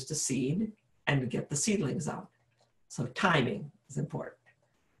it goes to seed and to get the seedlings out. So timing is important.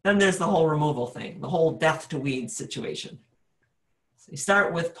 Then there's the whole removal thing, the whole death to weeds situation. So you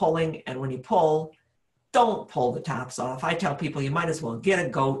start with pulling, and when you pull, don't pull the tops off. I tell people you might as well get a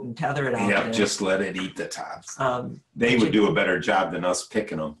goat and tether it out there. Just let it eat the tops. They would do a better job than us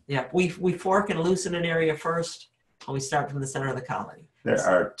picking them. Yeah, we fork and loosen an area first, and we start from the center of the colony. There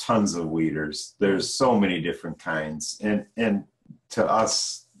are tons of weeders. There's so many different kinds. And to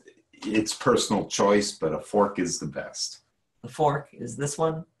us, it's personal choice, but a fork is the best. The fork is this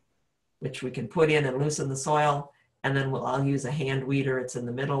one, which we can put in and loosen the soil. And then I'll use a hand weeder. It's in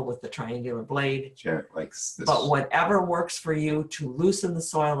the middle with the triangular blade. Yeah, like this. But whatever works for you to loosen the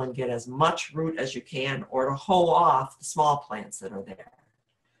soil and get as much root as you can, or to hoe off the small plants that are there.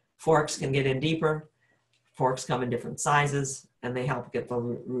 Forks can get in deeper. Forks come in different sizes, and they help get the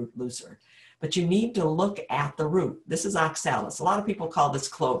root looser. But you need to look at the root. This is oxalis. A lot of people call this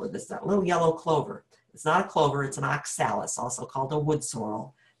clover. This is that little yellow clover. It's not a clover, it's an oxalis, also called a wood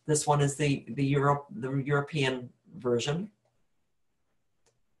sorrel. This one is the European version.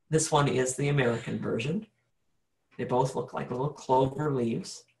 This one is the American version. They both look like little clover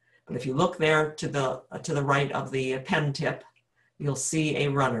leaves. But if you look there to the right of the pen tip, you'll see a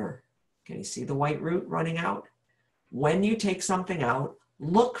runner. Can you see the white root running out? When you take something out,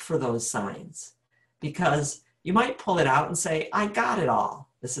 look for those signs, because you might pull it out and say, I got it all.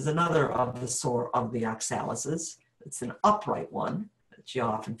 This is another of the oxalises. It's an upright one that you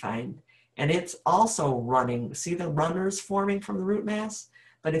often find. And it's also running. See the runners forming from the root mass?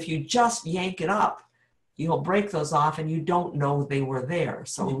 But if you just yank it up, you'll break those off and you don't know they were there.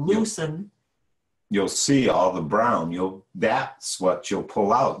 So loosen. You'll see all the brown. That's what you'll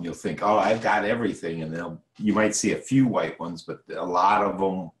pull out, and you'll think, oh, I've got everything. And you might see a few white ones, but a lot of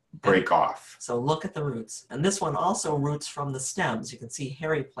them break off. So look at the roots. And this one also roots from the stems. You can see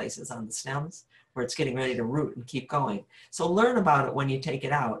hairy places on the stems where it's getting ready to root and keep going. So learn about it when you take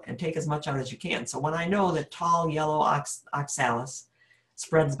it out, and take as much out as you can. So when I know that tall yellow oxalis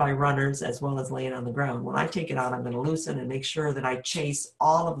spreads by runners as well as laying on the ground, when I take it out, I'm going to loosen and make sure that I chase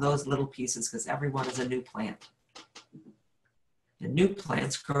all of those little pieces, because every one is a new plant. And new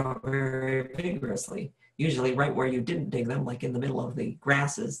plants grow very vigorously, usually right where you didn't dig them, like in the middle of the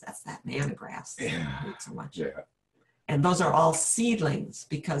grasses. That's that manna grass. Yeah. So much. Yeah. And those are all seedlings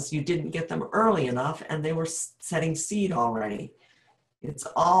because you didn't get them early enough and they were setting seed already. It's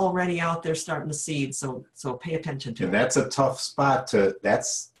already out there starting to seed, so pay attention to it. And that's a tough spot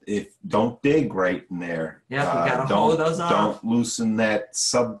don't dig right in there. Yeah, you gotta hoe those off. Don't loosen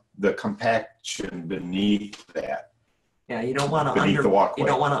the compaction beneath that. Yeah, you don't want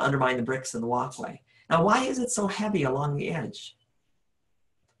to undermine the bricks in the walkway. Now, why is it so heavy along the edge?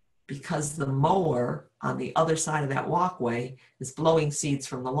 because the mower on the other side of that walkway is blowing seeds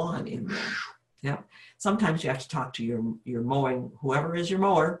from the lawn in there. Yeah. Sometimes you have to talk to your mowing, whoever is your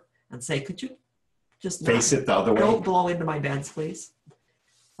mower, and say, could you just Face it the other way. Don't blow into my beds, please.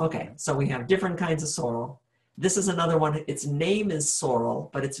 Okay, so we have different kinds of sorrel. This is another one. Its name is sorrel,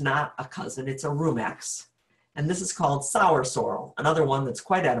 but it's not a cousin. It's a rumex. And this is called sour sorrel, another one that's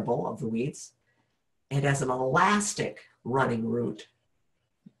quite edible of the weeds. It has an elastic running root,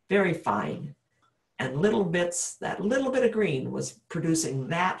 very fine. And little bits, that little bit of green was producing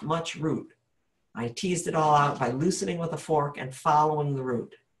that much root. I teased it all out by loosening with a fork and following the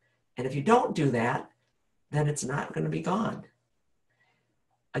root. And if you don't do that, then it's not going to be gone.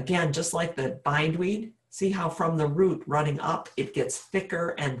 Again, just like the bindweed, see how from the root running up, it gets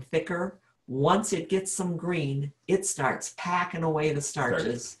thicker and thicker. Once it gets some green, it starts packing away the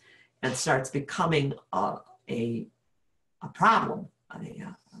starches and starts becoming a problem,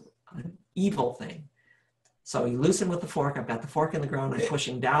 an evil thing. So you loosen with the fork. I've got the fork in the ground. I'm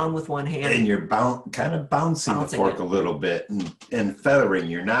pushing down with one hand. And you're kind of bouncing the fork a little bit and feathering.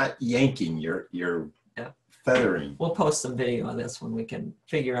 You're not yanking. You're feathering. We'll post some video on this when we can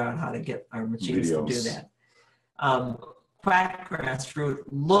figure out how to get our machines to do that. Quackgrass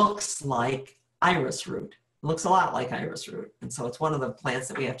root looks like iris root. It looks a lot like iris root. And so it's one of the plants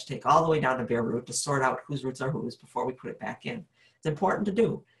that we have to take all the way down to bare root to sort out whose roots are whose before we put it back in. It's important to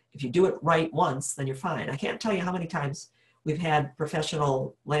do. If you do it right once, then you're fine. I can't tell you how many times we've had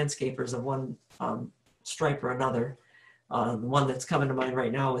professional landscapers of one stripe or another. The one that's coming to mind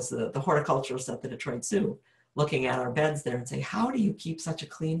right now is the horticulturist at the Detroit Zoo, looking at our beds there and say, how do you keep such a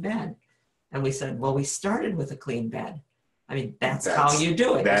clean bed? And we said, well, we started with a clean bed. I mean, that's how you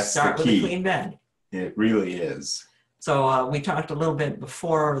do it. You start with a clean bed. It really is. So we talked a little bit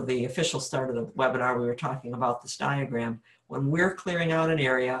before the official start of the webinar. We were talking about this diagram. When we're clearing out an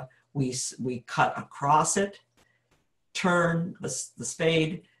area, we cut across it, turn the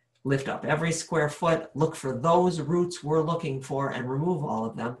spade, lift up every square foot, look for those roots we're looking for and remove all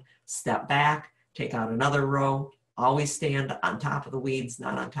of them, step back, take out another row, always stand on top of the weeds,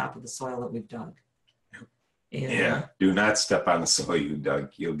 not on top of the soil that we've dug. And, do not step on the soil you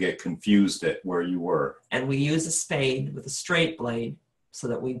dug. You'll get confused at where you were. And we use a spade with a straight blade so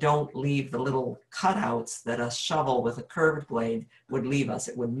that we don't leave the little cutouts that a shovel with a curved blade would leave us.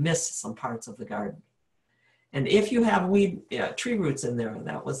 It would miss some parts of the garden. And if you have tree roots in there,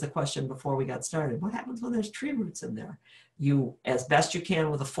 that was the question before we got started. What happens when there's tree roots in there? You, as best you can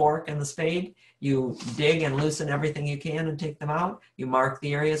with a fork and the spade, you dig and loosen everything you can and take them out. You mark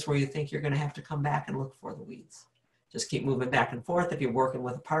the areas where you think you're going to have to come back and look for the weeds. Just keep moving back and forth. If you're working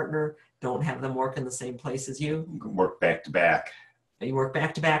with a partner, don't have them work in the same place as you. Work back to back. You work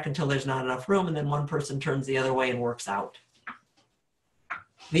back to back until there's not enough room, and then one person turns the other way and works out.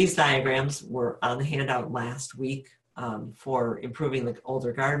 These diagrams were on the handout last week for improving the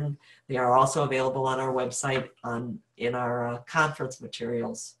older garden. They are also available on our website in our conference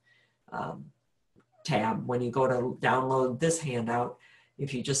materials tab. When you go to download this handout,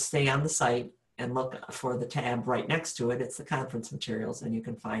 if you just stay on the site and look for the tab right next to it, it's the conference materials, and you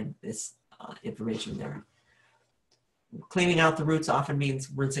can find this information there. Cleaning out the roots often means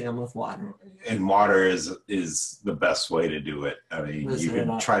rinsing them with water. And water is the best way to do it. I mean, you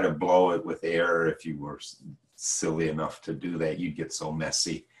can try to blow it with air. If you were silly enough to do that, you'd get so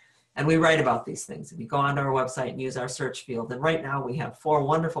messy. And we write about these things. If you go onto our website and use our search field, and right now we have 4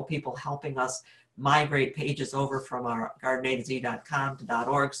 wonderful people helping us migrate pages over from our gardenatz.com to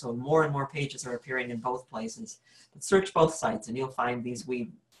 .org, so more and more pages are appearing in both places. But search both sites and you'll find these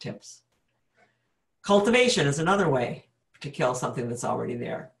weed tips. Cultivation is another way to kill something that's already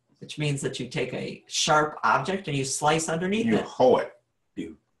there, which means that you take a sharp object and you slice underneath it. You hoe it.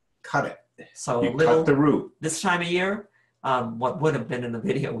 You cut it. So you cut the root. This time of year, what would have been in the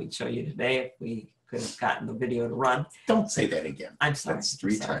video we'd show you today if we could have gotten the video to run. Don't say that again. I'm sorry. That's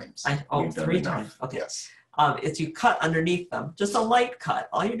 3 times. 3 times. Okay. Yes. It's you cut underneath them, just a light cut.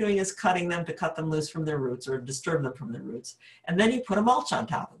 All you're doing is cutting them to cut them loose from their roots or disturb them from their roots. And then you put a mulch on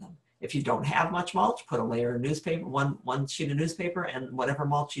top of them. If you don't have much mulch, put a layer of newspaper, one sheet of newspaper, and whatever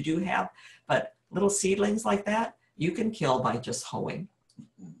mulch you do have. But little seedlings like that, you can kill by just hoeing.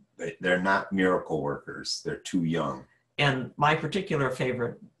 They're not miracle workers. They're too young. And my particular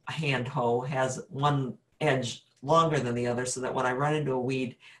favorite hand hoe has one edge longer than the other, so that when I run into a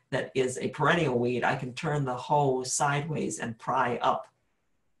weed that is a perennial weed, I can turn the hoe sideways and pry up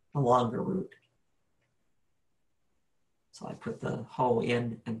the longer root. So I put the hoe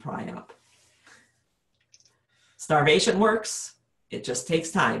in and pry up. Starvation works. It just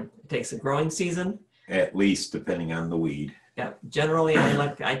takes time. It takes a growing season. At least, depending on the weed. Yeah, generally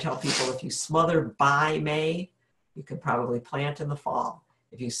I tell people if you smother by May, you can probably plant in the fall.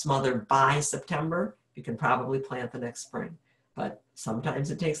 If you smother by September, you can probably plant the next spring. But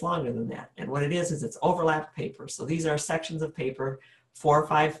sometimes it takes longer than that. And what it is it's overlapped paper. So these are sections of paper, 4 or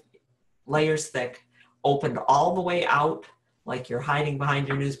 5 layers thick, opened all the way out like you're hiding behind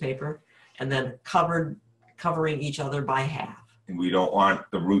your newspaper, and then covering each other by half. And we don't want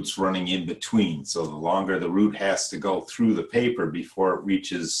the roots running in between. So the longer the root has to go through the paper before it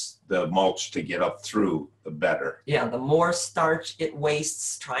reaches the mulch to get up through, the better. Yeah, the more starch it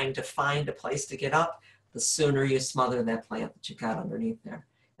wastes trying to find a place to get up, the sooner you smother that plant that you got underneath there.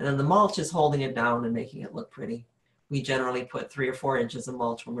 And then the mulch is holding it down and making it look pretty. We generally put 3 or 4 inches of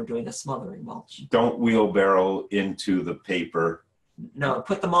mulch when we're doing a smothering mulch. Don't wheelbarrow into the paper. No,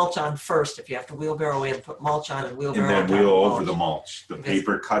 put the mulch on first. If you have to wheelbarrow in, put mulch on and wheelbarrow And on then top wheel of over the mulch. The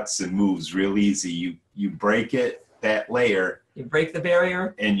paper cuts and moves real easy. You break it, that layer, You break the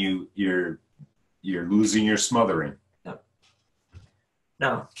barrier. and you're losing your smothering. Yep.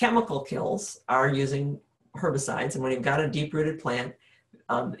 Now, chemical kills are using herbicides, and when you've got a deep-rooted plant,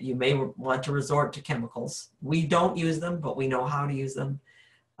 you may want to resort to chemicals. We don't use them, but we know how to use them.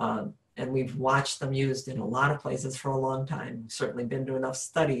 And we've watched them used in a lot of places for a long time. We've certainly been to enough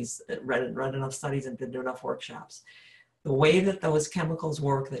studies, read enough studies, and been to enough workshops. The way that those chemicals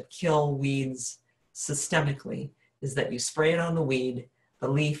work that kill weeds systemically is that you spray it on the weed, the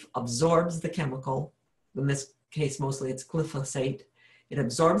leaf absorbs the chemical, in this case mostly it's glyphosate. It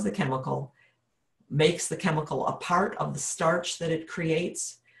absorbs the chemical, makes the chemical a part of the starch that it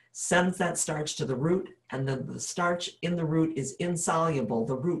creates, sends that starch to the root, and then the starch in the root is insoluble.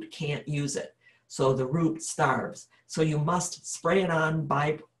 The root can't use it, so the root starves. So you must spray it on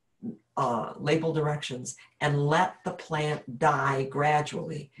by label directions and let the plant die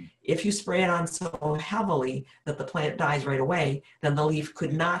gradually. If you spray it on so heavily that the plant dies right away, then the leaf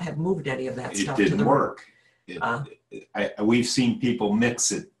could not have moved any of that stuff to the root. It didn't work. We've seen people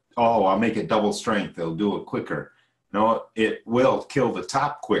mix it. Oh, I'll make it double strength. They'll do it quicker. No, it will kill the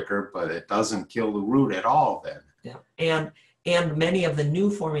top quicker, but it doesn't kill the root at all then. Yeah, and many of the new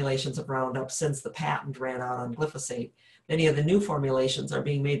formulations of Roundup, since the patent ran out on glyphosate, many of the new formulations are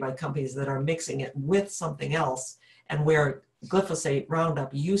being made by companies that are mixing it with something else. And where glyphosate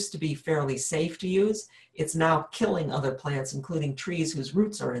Roundup used to be fairly safe to use, it's now killing other plants, including trees whose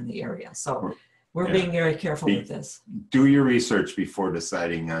roots are in the area. So we're being very careful with this. Do your research before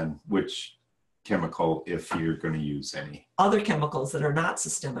deciding on which chemical, if you're going to use any. Other chemicals that are not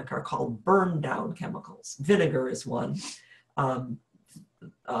systemic are called burn down chemicals. Vinegar is one.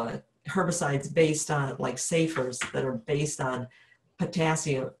 Herbicides based on, like Safers, that are based on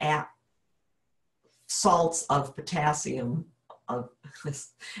potassium, salts of potassium.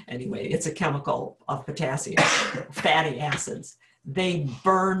 Anyway, it's a chemical of potassium, fatty acids. They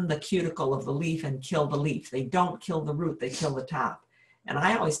burn the cuticle of the leaf and kill the leaf. They don't kill the root, they kill the top. And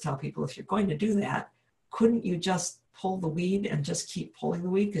I always tell people, if you're going to do that, couldn't you just pull the weed and just keep pulling the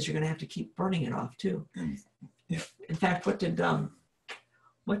weed? Because you're going to have to keep burning it off too. Yeah. In fact, what did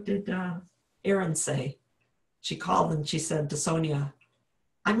Erin say? She called and she said to Sonia,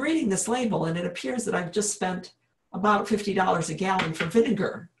 I'm reading this label and it appears that I've just spent about $50 a gallon for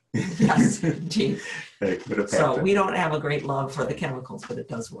vinegar. Yes, indeed. So we don't have a great love for the chemicals, but it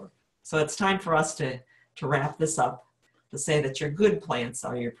does work. So it's time for us to wrap this up, to say that your good plants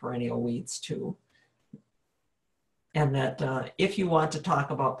are your perennial weeds too. And that if you want to talk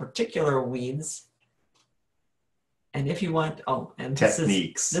about particular weeds, and if you want, and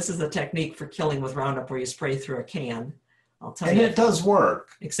techniques. This is a technique for killing with Roundup where you spray through a can. I'll tell you. And it does work.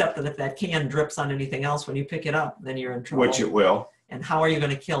 Except that if that can drips on anything else when you pick it up, then you're in trouble. Which it will. And how are you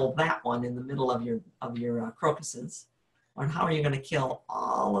going to kill that one in the middle of your crocuses? Or how are you going to kill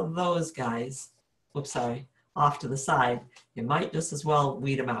all of those guys? Whoops, sorry, off to the side. You might just as well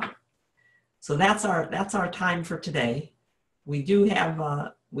weed them out. So that's our time for today. We do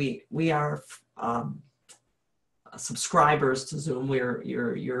have we are subscribers to Zoom, where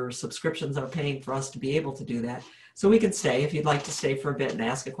your subscriptions are paying for us to be able to do that. So we can stay. If you'd like to stay for a bit and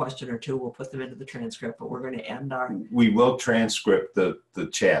ask a question or two, we'll put them into the transcript, but we're going to end our... We will transcript the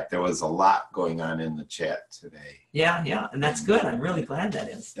chat. There was a lot going on in the chat today. Yeah, and that's good. I'm really glad that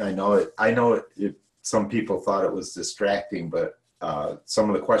is. I know it some people thought it was distracting, but some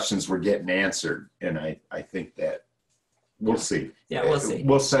of the questions were getting answered, and I think that we'll see. Yeah, we'll see.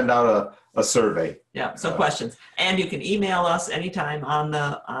 We'll send out a survey. Yeah, so questions. And you can email us anytime on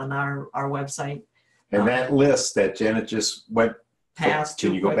our website. And that list that Janet just went past.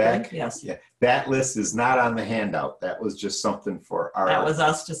 Can you go back? Yes. Yeah. That list is not on the handout. That was just something for our... That was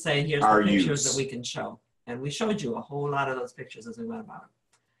us to say, here's the pictures that we can show. And we showed you a whole lot of those pictures as we went about it.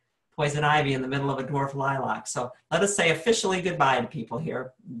 Poison ivy in the middle of a dwarf lilac. So let us say officially goodbye to people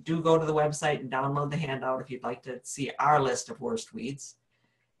here. Do go to the website and download the handout if you'd like to see our list of worst weeds.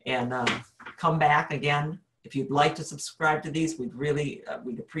 And come back again. If you'd like to subscribe to these, we'd really,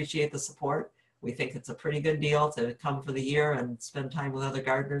 we'd appreciate the support. We think it's a pretty good deal to come for the year and spend time with other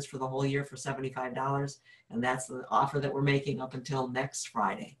gardeners for the whole year for $75. And that's the offer that we're making up until next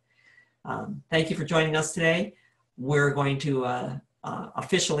Friday. Thank you for joining us today. We're going to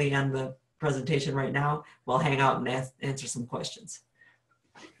officially end the presentation right now. We'll hang out and answer some questions.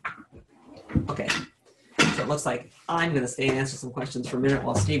 Okay, so it looks like I'm going to stay and answer some questions for a minute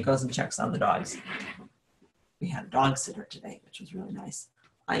while Steve goes and checks on the dogs. We had a dog sitter today, which was really nice.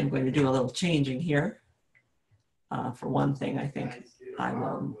 I am going to do a little changing here. For one thing, I think I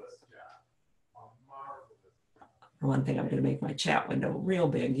will. For one thing, I'm going to make my chat window real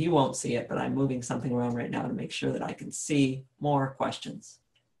big. You won't see it, but I'm moving something around right now to make sure that I can see more questions.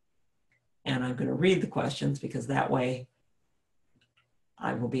 And I'm going to read the questions because that way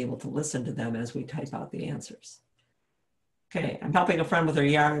I will be able to listen to them as we type out the answers. Okay, I'm helping a friend with her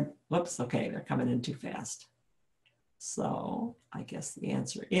yard. Whoops, okay, they're coming in too fast. So I guess the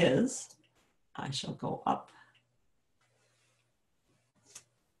answer is, I shall go up.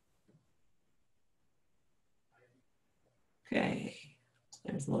 Okay,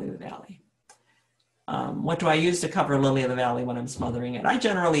 there's Lily of the Valley. What do I use to cover Lily of the Valley when I'm smothering it? I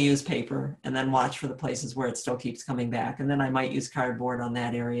generally use paper and then watch for the places where it still keeps coming back. And then I might use cardboard on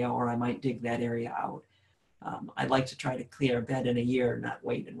that area, or I might dig that area out. I'd like to try to clear a bed in a year, not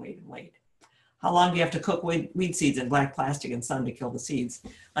wait and wait and wait. How long do you have to cook weed seeds in black plastic and sun to kill the seeds?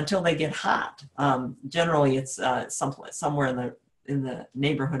 Until they get hot. Generally, it's somewhere in the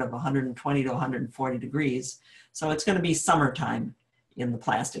neighborhood of 120 to 140 degrees. So it's going to be summertime in the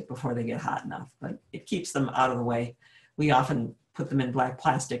plastic before they get hot enough, but it keeps them out of the way. We often put them in black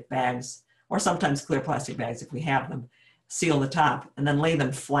plastic bags, or sometimes clear plastic bags if we have them, seal the top, and then lay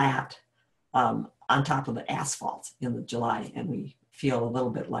them flat on top of the asphalt in the July, and we feel a little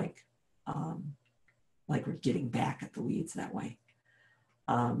bit like we're getting back at the weeds that way.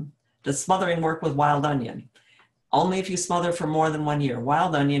 Does smothering work with wild onion? Only if you smother for more than 1 year.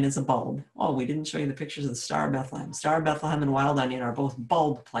 Wild onion is a bulb. Oh, we didn't show you the pictures of the Star of Bethlehem. Star of Bethlehem and wild onion are both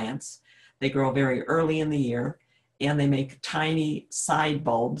bulb plants. They grow very early in the year, and they make tiny side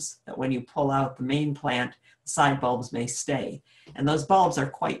bulbs that when you pull out the main plant, the side bulbs may stay. And those bulbs are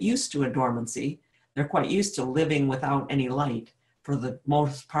quite used to a dormancy. They're quite used to living without any light for the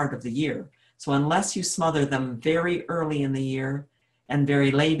most part of the year. So unless you smother them very early in the year and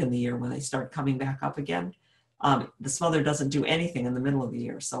very late in the year when they start coming back up again, the smother doesn't do anything in the middle of the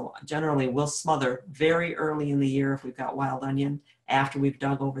year. So generally we'll smother very early in the year if we've got wild onion. After we've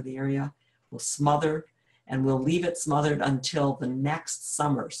dug over the area, we'll smother, and we'll leave it smothered until the next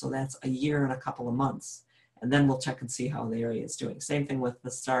summer. So that's a year and a couple of months. And then we'll check and see how the area is doing. Same thing with the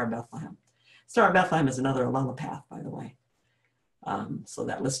Star of Bethlehem. Star of Bethlehem is another allopath, by the way. So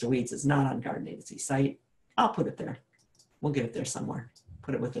that list of weeds is not on Garden Agency site. I'll put it there. We'll get it there somewhere.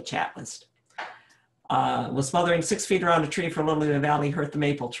 Put it with the chat list. Will smothering 6 feet around a tree for Lily of the Valley hurt the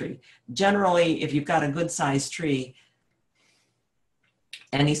maple tree? Generally, if you've got a good sized tree,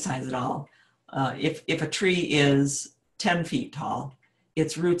 any size at all, if a tree is 10 feet tall,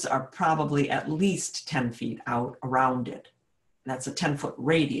 its roots are probably at least 10 feet out around it. That's a 10-foot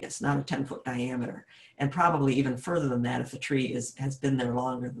radius, not a 10-foot diameter, and probably even further than that if the tree has been there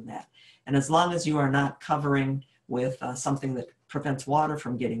longer than that. And as long as you are not covering with something that prevents water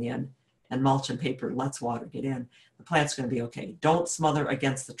from getting in, and mulch and paper lets water get in, the plant's going to be okay. Don't smother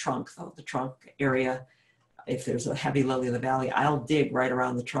against the trunk though. The trunk area, if there's a heavy Lily of the Valley, I'll dig right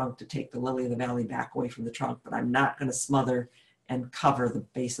around the trunk to take the Lily of the Valley back away from the trunk, but I'm not going to smother and cover the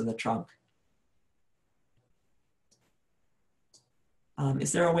base of the trunk.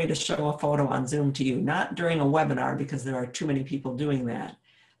 Is there a way to show a photo on Zoom to you? Not during a webinar because there are too many people doing that.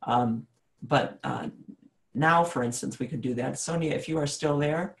 But now, for instance, we could do that. Sonia, if you are still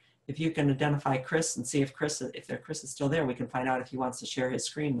there, if you can identify Chris and see if Chris is still there, we can find out if he wants to share his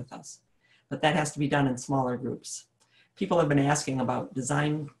screen with us. But that has to be done in smaller groups. People have been asking about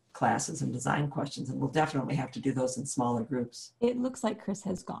design classes and design questions, and we'll definitely have to do those in smaller groups. It looks like Chris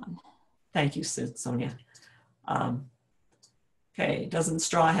has gone. Thank you, Sonia. Okay, doesn't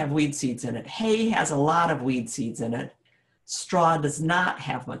straw have weed seeds in it? Hay has a lot of weed seeds in it. Straw does not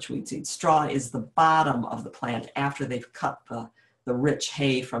have much weed seeds. Straw is the bottom of the plant after they've cut the rich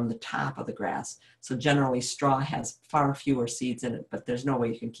hay from the top of the grass. So generally straw has far fewer seeds in it, but there's no way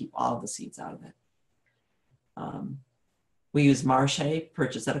you can keep all of the seeds out of it. We use marsh hay,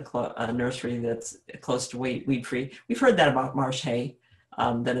 purchased at a nursery that's close to weed free. We've heard that about marsh hay,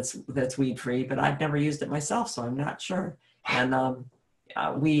 that it's weed free, but I've never used it myself, so I'm not sure. And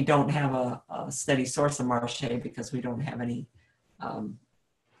we don't have a steady source of marsh hay because we don't have any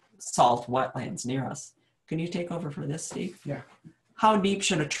salt wetlands near us. Can you take over for this, Steve? Yeah. How deep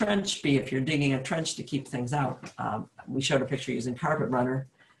should a trench be if you're digging a trench to keep things out? We showed a picture using carpet runner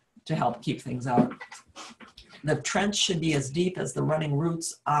to help keep things out. The trench should be as deep as the running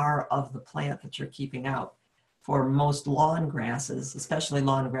roots are of the plant that you're keeping out. For most lawn grasses, especially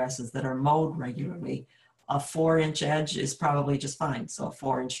lawn grasses that are mowed regularly, a 4-inch edge is probably just fine. So a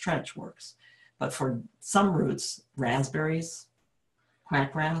 4-inch trench works. But for some roots, raspberries,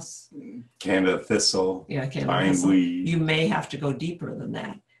 quackgrass, Canada thistle, bindweed, you may have to go deeper than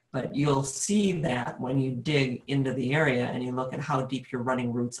that. But you'll see that when you dig into the area and you look at how deep your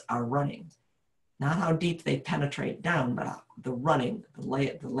running roots are running. Not how deep they penetrate down, but the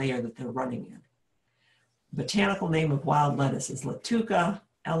layer that they're running in. Botanical name of wild lettuce is Latuca,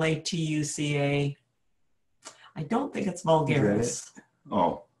 Latuca. I don't think it's vulgaris.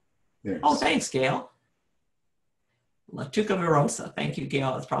 Oh, yes. Oh, thanks, Gail. Latuca virosa. Thank you,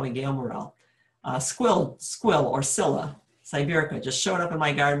 Gail. It's probably Gail Morrell. Squill or Scilla siberica just showed up in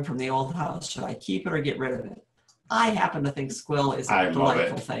my garden from the old house. Should I keep it or get rid of it? I happen to think squill is a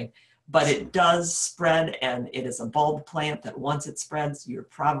delightful thing, but it does spread, and it is a bulb plant that once it spreads, you're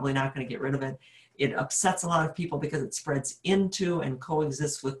probably not going to get rid of it. It upsets a lot of people because it spreads into and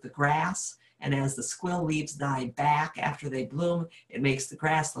coexists with the grass. And as the squill leaves die back after they bloom, it makes the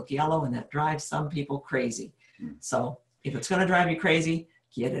grass look yellow, and that drives some people crazy. So if it's going to drive you crazy,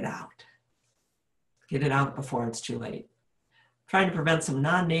 get it out. Get it out before it's too late. Trying to prevent some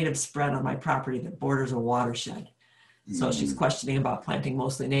non-native spread on my property that borders a watershed. So she's questioning about planting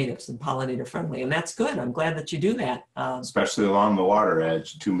mostly natives and pollinator friendly, and that's good. I'm glad that you do that. Especially along the water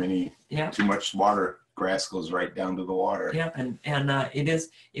edge. Too much water, grass goes right down to the water. Yeah, and it is,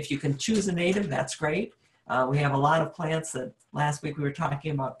 if you can choose a native, that's great. We have a lot of plants that last week we were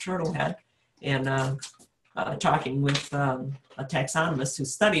talking about turtlehead, and talking with a taxonomist who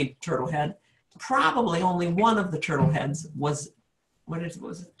studied turtlehead. Probably only one of the turtleheads was, what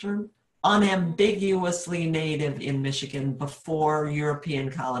was the term? Unambiguously native in Michigan before European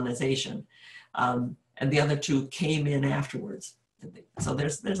colonization. And the other two came in afterwards. So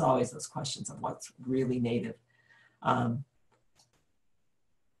there's always those questions of what's really native.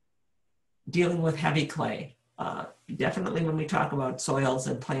 Dealing with heavy clay. Definitely when we talk about soils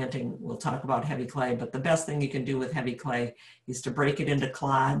and planting, we'll talk about heavy clay, but the best thing you can do with heavy clay is to break it into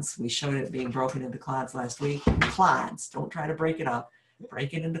clods. We showed it being broken into clods last week. Clods, don't try to break it up.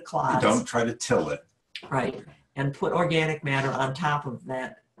 Break it into clods. Don't try to till it. Right, and put organic matter on top of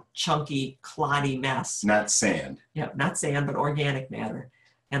that chunky, cloddy mess. Not sand. Yeah, not sand, but organic matter.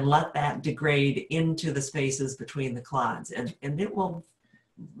 And let that degrade into the spaces between the clods. And it will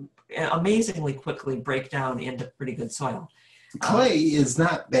amazingly quickly break down into pretty good soil. Clay is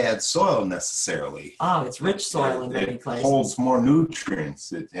not bad soil necessarily. Oh, it's rich soil in many places. It holds more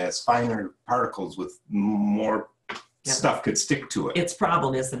nutrients. It has finer particles with more stuff could stick to it. Its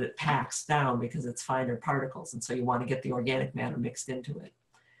problem is that it packs down because it's finer particles, and so you want to get the organic matter mixed into it.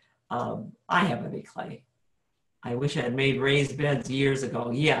 I have heavy clay. I wish I had made raised beds years ago.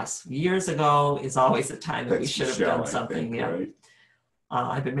 Yes, years ago is always a time that we should have done something. Right?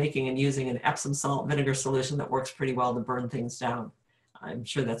 I've been making and using an Epsom salt vinegar solution that works pretty well to burn things down. I'm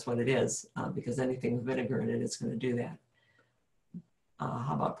sure that's what it is, because anything with vinegar in it is going to do that.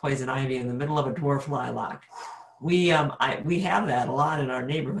 How about poison ivy in the middle of a dwarf lilac? We have that a lot in our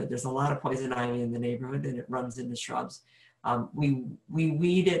neighborhood. There's a lot of poison ivy in the neighborhood, and it runs into shrubs. We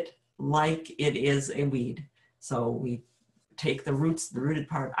weed it like it is a weed. So we take the roots, the rooted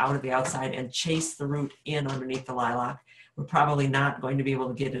part out of the outside, and chase the root in underneath the lilac. We're probably not going to be able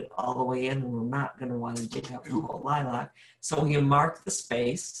to get it all the way in, and we're not going to want to dig up the whole lilac. So you mark the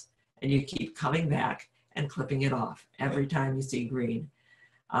space, and you keep coming back and clipping it off every time you see green.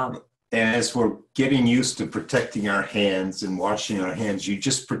 And as we're getting used to protecting our hands and washing our hands, you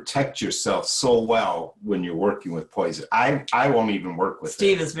just protect yourself so well when you're working with poison. I won't even work with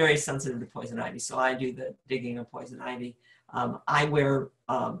Steve is very sensitive to poison ivy, so I do the digging of poison ivy. I wear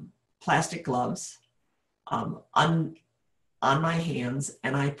plastic gloves on my hands,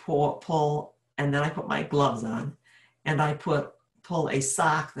 and I pull, and then I put my gloves on, and I pull a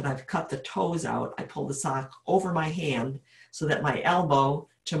sock that I've cut the toes out. I pull the sock over my hand so that my elbow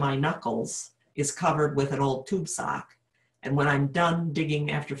to my knuckles is covered with an old tube sock. And when I'm done digging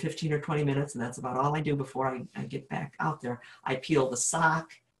after 15 or 20 minutes, and that's about all I do before I get back out there, I peel the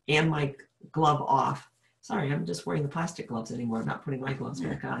sock and my glove off, Sorry, I'm just wearing the plastic gloves anymore. I'm not putting my gloves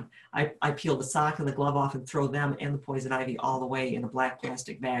back on. I peel the sock and the glove off and throw them and the poison ivy all the way in a black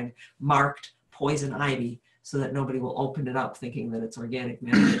plastic bag marked poison ivy so that nobody will open it up thinking that it's organic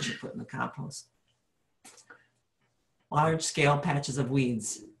matter that you put in the compost. Large scale patches of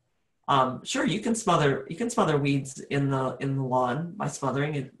weeds. Sure, you can smother weeds in the lawn by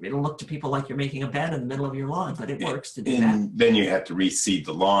smothering it. It'll look to people like you're making a bed in the middle of your lawn, but it works to do that. And then you have to reseed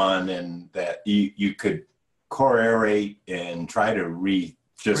the lawn, and that you could core aerate and try to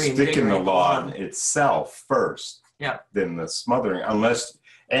just stick in the lawn itself first. Yeah. Then the smothering,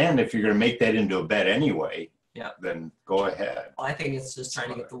 and if you're going to make that into a bed anyway, yeah, then go ahead. Well, I think it's just trying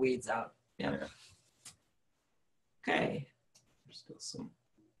to get the weeds out. Yeah. Okay. There's still some.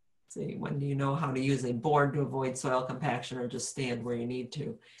 See, when do you know how to use a board to avoid soil compaction or just stand where you need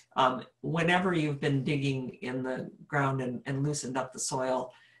to? Whenever you've been digging in the ground and loosened up the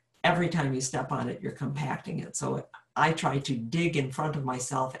soil, every time you step on it, you're compacting it. So I try to dig in front of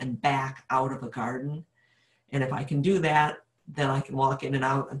myself and back out of a garden. And if I can do that, then I can walk in and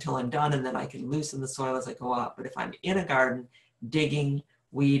out until I'm done, and then I can loosen the soil as I go out. But if I'm in a garden, digging,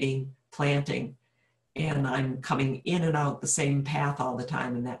 weeding, planting, and I'm coming in and out the same path all the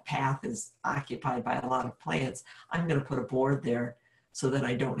time, and that path is occupied by a lot of plants, I'm going to put a board there so that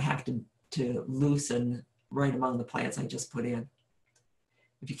I don't have to loosen right among the plants I just put in.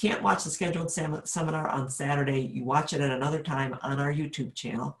 If you can't watch the scheduled seminar on Saturday, you watch it at another time on our YouTube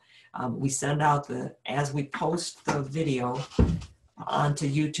channel. We send out as we post the video onto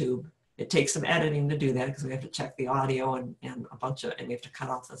YouTube. It takes some editing to do that because we have to check the audio and we have to cut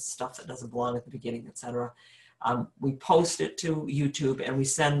off the stuff that doesn't belong at the beginning, etc. We post it to YouTube, and we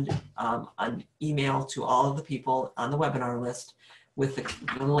send an email to all of the people on the webinar list with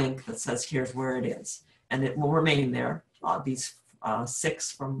the link that says here's where it is, and it will remain there. These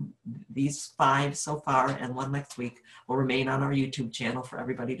 6 from these 5 so far and 1 next week will remain on our YouTube channel for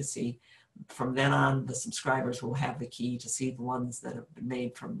everybody to see. From then on, the subscribers will have the key to see the ones that have been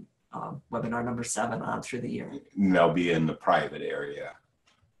made from webinar number 7 on through the year. And they'll be in the private area.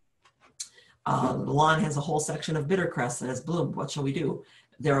 The lawn has a whole section of bittercress that has bloomed. What shall we do?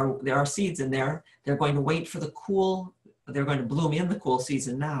 There are seeds in there. They're going to wait for the cool. They're going to bloom in the cool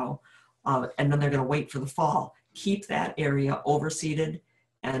season now, and then they're going to wait for the fall. Keep that area overseeded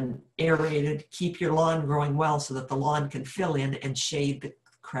and aerated. Keep your lawn growing well so that the lawn can fill in and shade the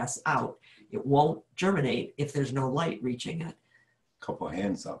cress out. It won't germinate if there's no light reaching it. Couple of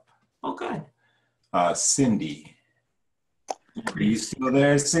hands up. Oh, good. Cindy. Are you still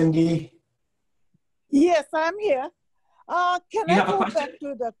there, Cindy? Yes, I'm here. Can I go question? back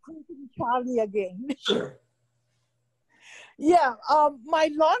to the Creeping Charlie again? Sure. Yeah,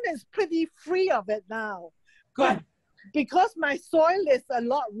 my lawn is pretty free of it now. Good. But because my soil is a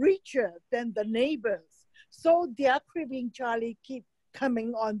lot richer than the neighbors, so their Creeping Charlie keep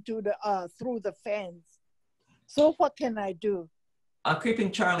coming onto the through the fence. So what can I do?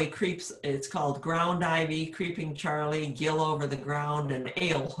 Creeping Charlie creeps, it's called ground ivy, creeping Charlie, gill over the ground, and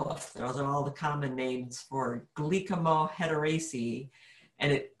alehoof. Those are all the common names for Glykoma heteracea,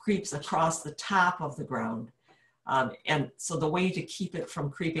 and it creeps across the top of the ground. And so the way to keep it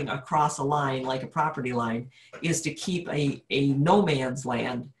from creeping across a line, like a property line, is to keep a no man's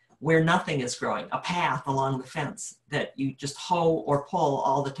land where nothing is growing, a path along the fence that you just hoe or pull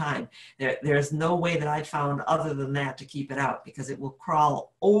all the time. There's no way that I've found other than that to keep it out, because it will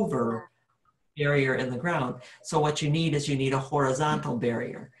crawl over barrier in the ground. So what you need is a horizontal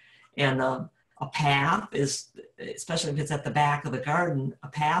barrier. And a path is, especially if it's at the back of the garden, a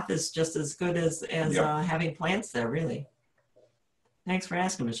path is just as good as having plants there, really. Thanks for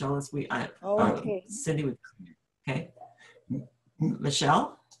asking, Michelle. Okay. Cindy, okay.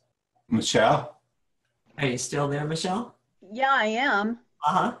 Michelle? Michelle? Are you still there, Michelle? Yeah, I am.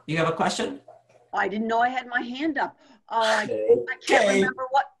 Uh-huh. You have a question? I didn't know I had my hand up. I can't remember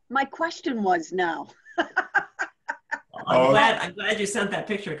what my question was now. I'm glad you sent that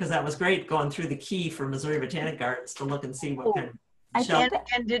picture, because that was great, going through the key for Missouri Botanic Gardens to look and see what kind of...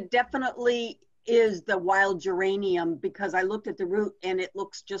 And it definitely is the wild geranium, because I looked at the root and it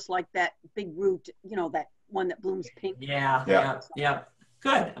looks just like that big root, you know, that one that blooms pink. Yeah.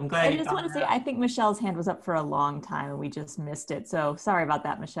 Good. I'm glad I just want to say, I think Michelle's hand was up for a long time and we just missed it. So sorry about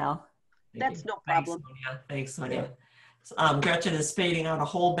that, Michelle. That's no problem. Thanks, Sonia. Gretchen is spading out a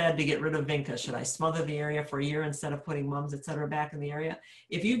whole bed to get rid of vinca. Should I smother the area for a year instead of putting mums, etc., back in the area?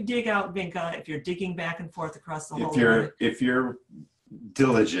 If you dig out vinca, if you're digging back and forth across the whole area, if you're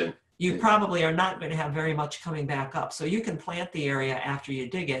diligent, you probably are not going to have very much coming back up. So you can plant the area after you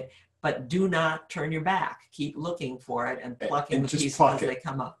dig it, but do not turn your back. Keep looking for it and plucking the pieces as they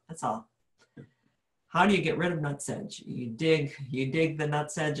come up. That's all. How do you get rid of nutsedge? You dig the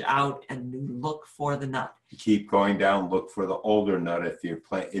nutsedge out and you look for the nut. You keep going down, look for the older nut if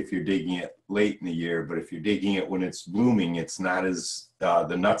you're digging it late in the year. But if you're digging it when it's blooming, it's not as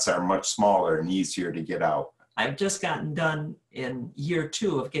the nuts are much smaller and easier to get out. I've just gotten done in year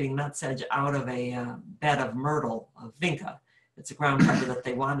 2 of getting nutsedge out of a bed of myrtle, of vinca. It's a ground cover that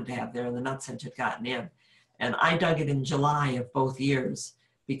they wanted to have there, and the nutsedge had gotten in. And I dug it in July of both years,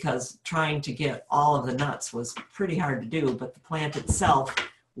 because trying to get all of the nuts was pretty hard to do, but the plant itself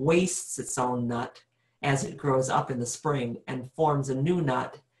wastes its own nut as it grows up in the spring and forms a new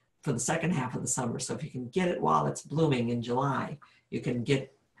nut for the second half of the summer. So if you can get it while it's blooming in July, you can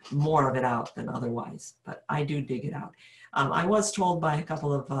get more of it out than otherwise, but I do dig it out. I was told by a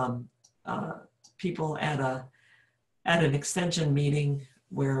couple of people at an extension meeting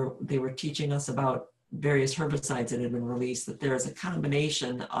where they were teaching us about various herbicides that had been released, that there's a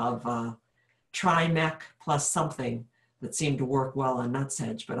combination of Trimec plus something that seemed to work well on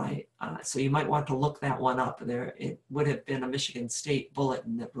nutsedge, but so you might want to look that one up. There, it would have been a Michigan State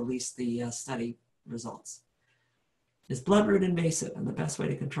bulletin that released the study results. Is bloodroot invasive, and the best way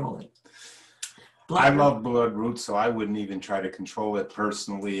to control it? I love bloodroot, so I wouldn't even try to control it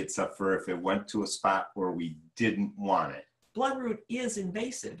personally, except for if it went to a spot where we didn't want it. Bloodroot is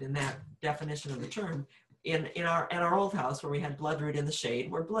invasive in that definition of the term. At our old house where we had bloodroot in the shade,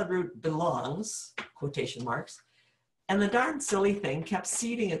 where bloodroot belongs, quotation marks, and the darn silly thing kept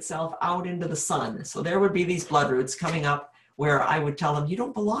seeding itself out into the sun. So there would be these bloodroots coming up where I would tell them, you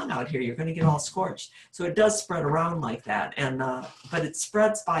don't belong out here, you're going to get all scorched. So it does spread around like that, and but it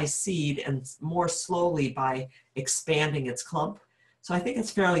spreads by seed and more slowly by expanding its clump. So I think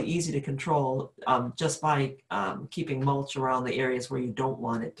it's fairly easy to control just by keeping mulch around the areas where you don't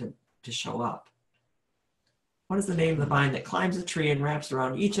want it to show up. What is the name of the vine that climbs a tree and wraps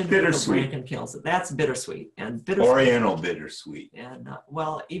around each individual branch and kills it? That's bittersweet. And bittersweet. Oriental bittersweet. And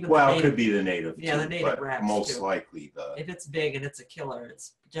well, even it could be the native. Yeah, the native wraps most too. Likely if it's big and it's a killer,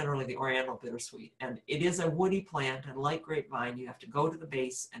 it's generally the Oriental bittersweet. And it is a woody plant, and like grapevine, you have to go to the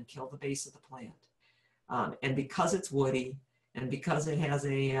base and kill the base of the plant. And because it's woody, and because it has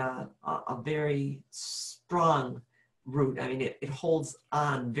a very strong root, I mean, it holds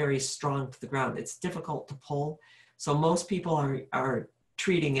on very strong to the ground. It's difficult to pull. So most people are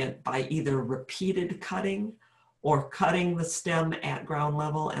treating it by either repeated cutting or cutting the stem at ground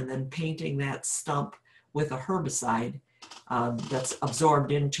level and then painting that stump with a herbicide that's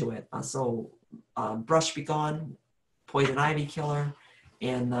absorbed into it. Brush Be Gone, poison ivy killer,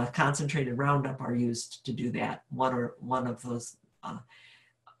 and concentrated Roundup are used to do that, one of those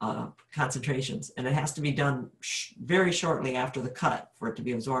concentrations. And it has to be done very shortly after the cut for it to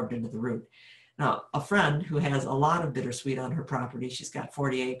be absorbed into the root. Now, a friend who has a lot of bittersweet on her property, she's got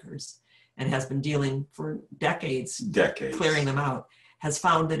 40 acres, and has been dealing for decades clearing them out, has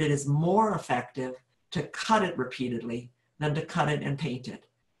found that it is more effective to cut it repeatedly than to cut it and paint it.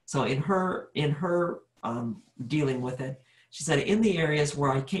 So in her dealing with it, she said, in the areas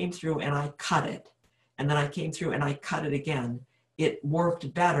where I came through and I cut it, and then I came through and I cut it again, it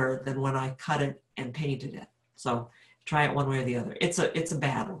worked better than when I cut it and painted it. So try it one way or the other. It's a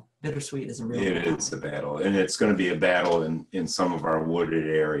battle. Bittersweet is a real battle. It is a battle, and it's going to be a battle in some of our wooded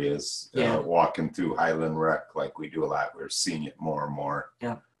areas. Yeah. Walking through Highland Rec like we do a lot, we're seeing it more and more.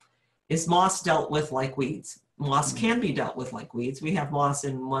 Yeah. Is moss dealt with like weeds? Moss can be dealt with like weeds. We have moss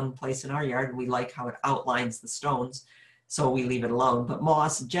in one place in our yard, and we like how it outlines the stones, so we leave it alone. But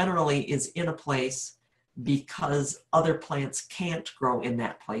moss generally is in a place because other plants can't grow in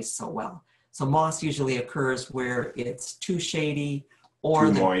that place so well. So moss usually occurs where it's too shady, or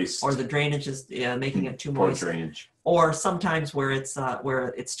too moist, or the drainage is making it too moist, drainage, or sometimes where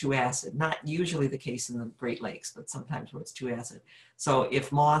it's too acid. Not usually the case in the Great Lakes, but sometimes where it's too acid. So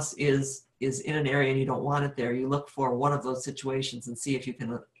if moss is in an area and you don't want it there, you look for one of those situations and see if you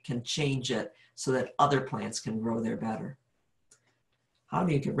can change it so that other plants can grow there better. How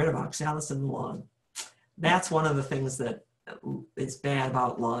do you get rid of oxalis in the lawn? That's one of the things that is bad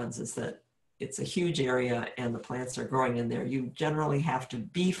about lawns, is that it's a huge area and the plants are growing in there. You generally have to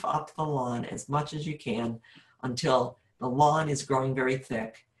beef up the lawn as much as you can until the lawn is growing very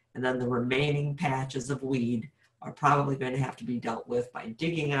thick, and then the remaining patches of weed are probably going to have to be dealt with by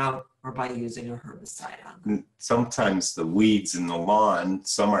digging out or by using a herbicide on them. Sometimes the weeds in the lawn,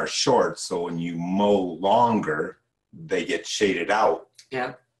 some are short, so when you mow longer, they get shaded out.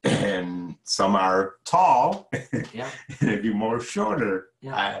 Yeah. And some are tall. Yeah. And if you mow shorter,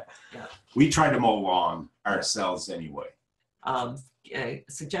 we try to mow long ourselves anyway.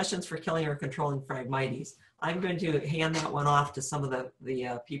 Suggestions for killing or controlling Phragmites. I'm going to hand that one off to some of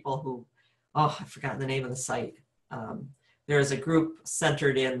the people who oh, I've forgotten the name of the site. There is a group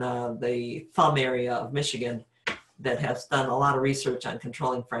centered in the Thumb area of Michigan that has done a lot of research on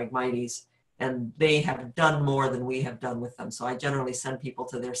controlling Phragmites, and they have done more than we have done with them. So I generally send people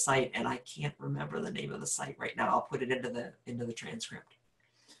to their site, and I can't remember the name of the site right now. I'll put it into the transcript.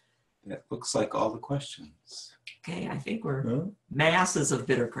 That looks like all the questions. Okay, I think we're masses of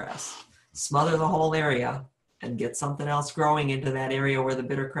bittercress. Smother the whole area and get something else growing into that area where the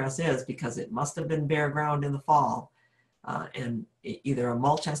bittercress is, because it must have been bare ground in the fall. And either a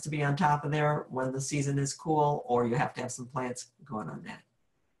mulch has to be on top of there when the season is cool, or you have to have some plants going on that.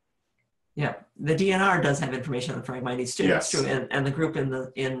 Yeah, the DNR does have information on Phragmites too. Yes. It's true, and the group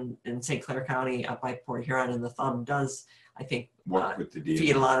in St. Clair County up by Port Huron in the Thumb does, I think, Work with the DNR.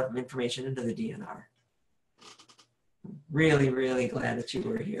 feed a lot of information into the DNR. Really, really glad that you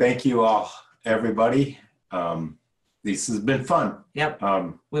were here. Thank you all, everybody. This has been fun. Yep.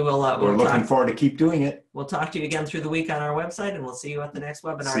 We're We'll looking forward to keep doing it. We'll talk to you again through the week on our website, and we'll see you at the next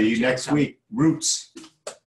webinar. See you next week. Roots.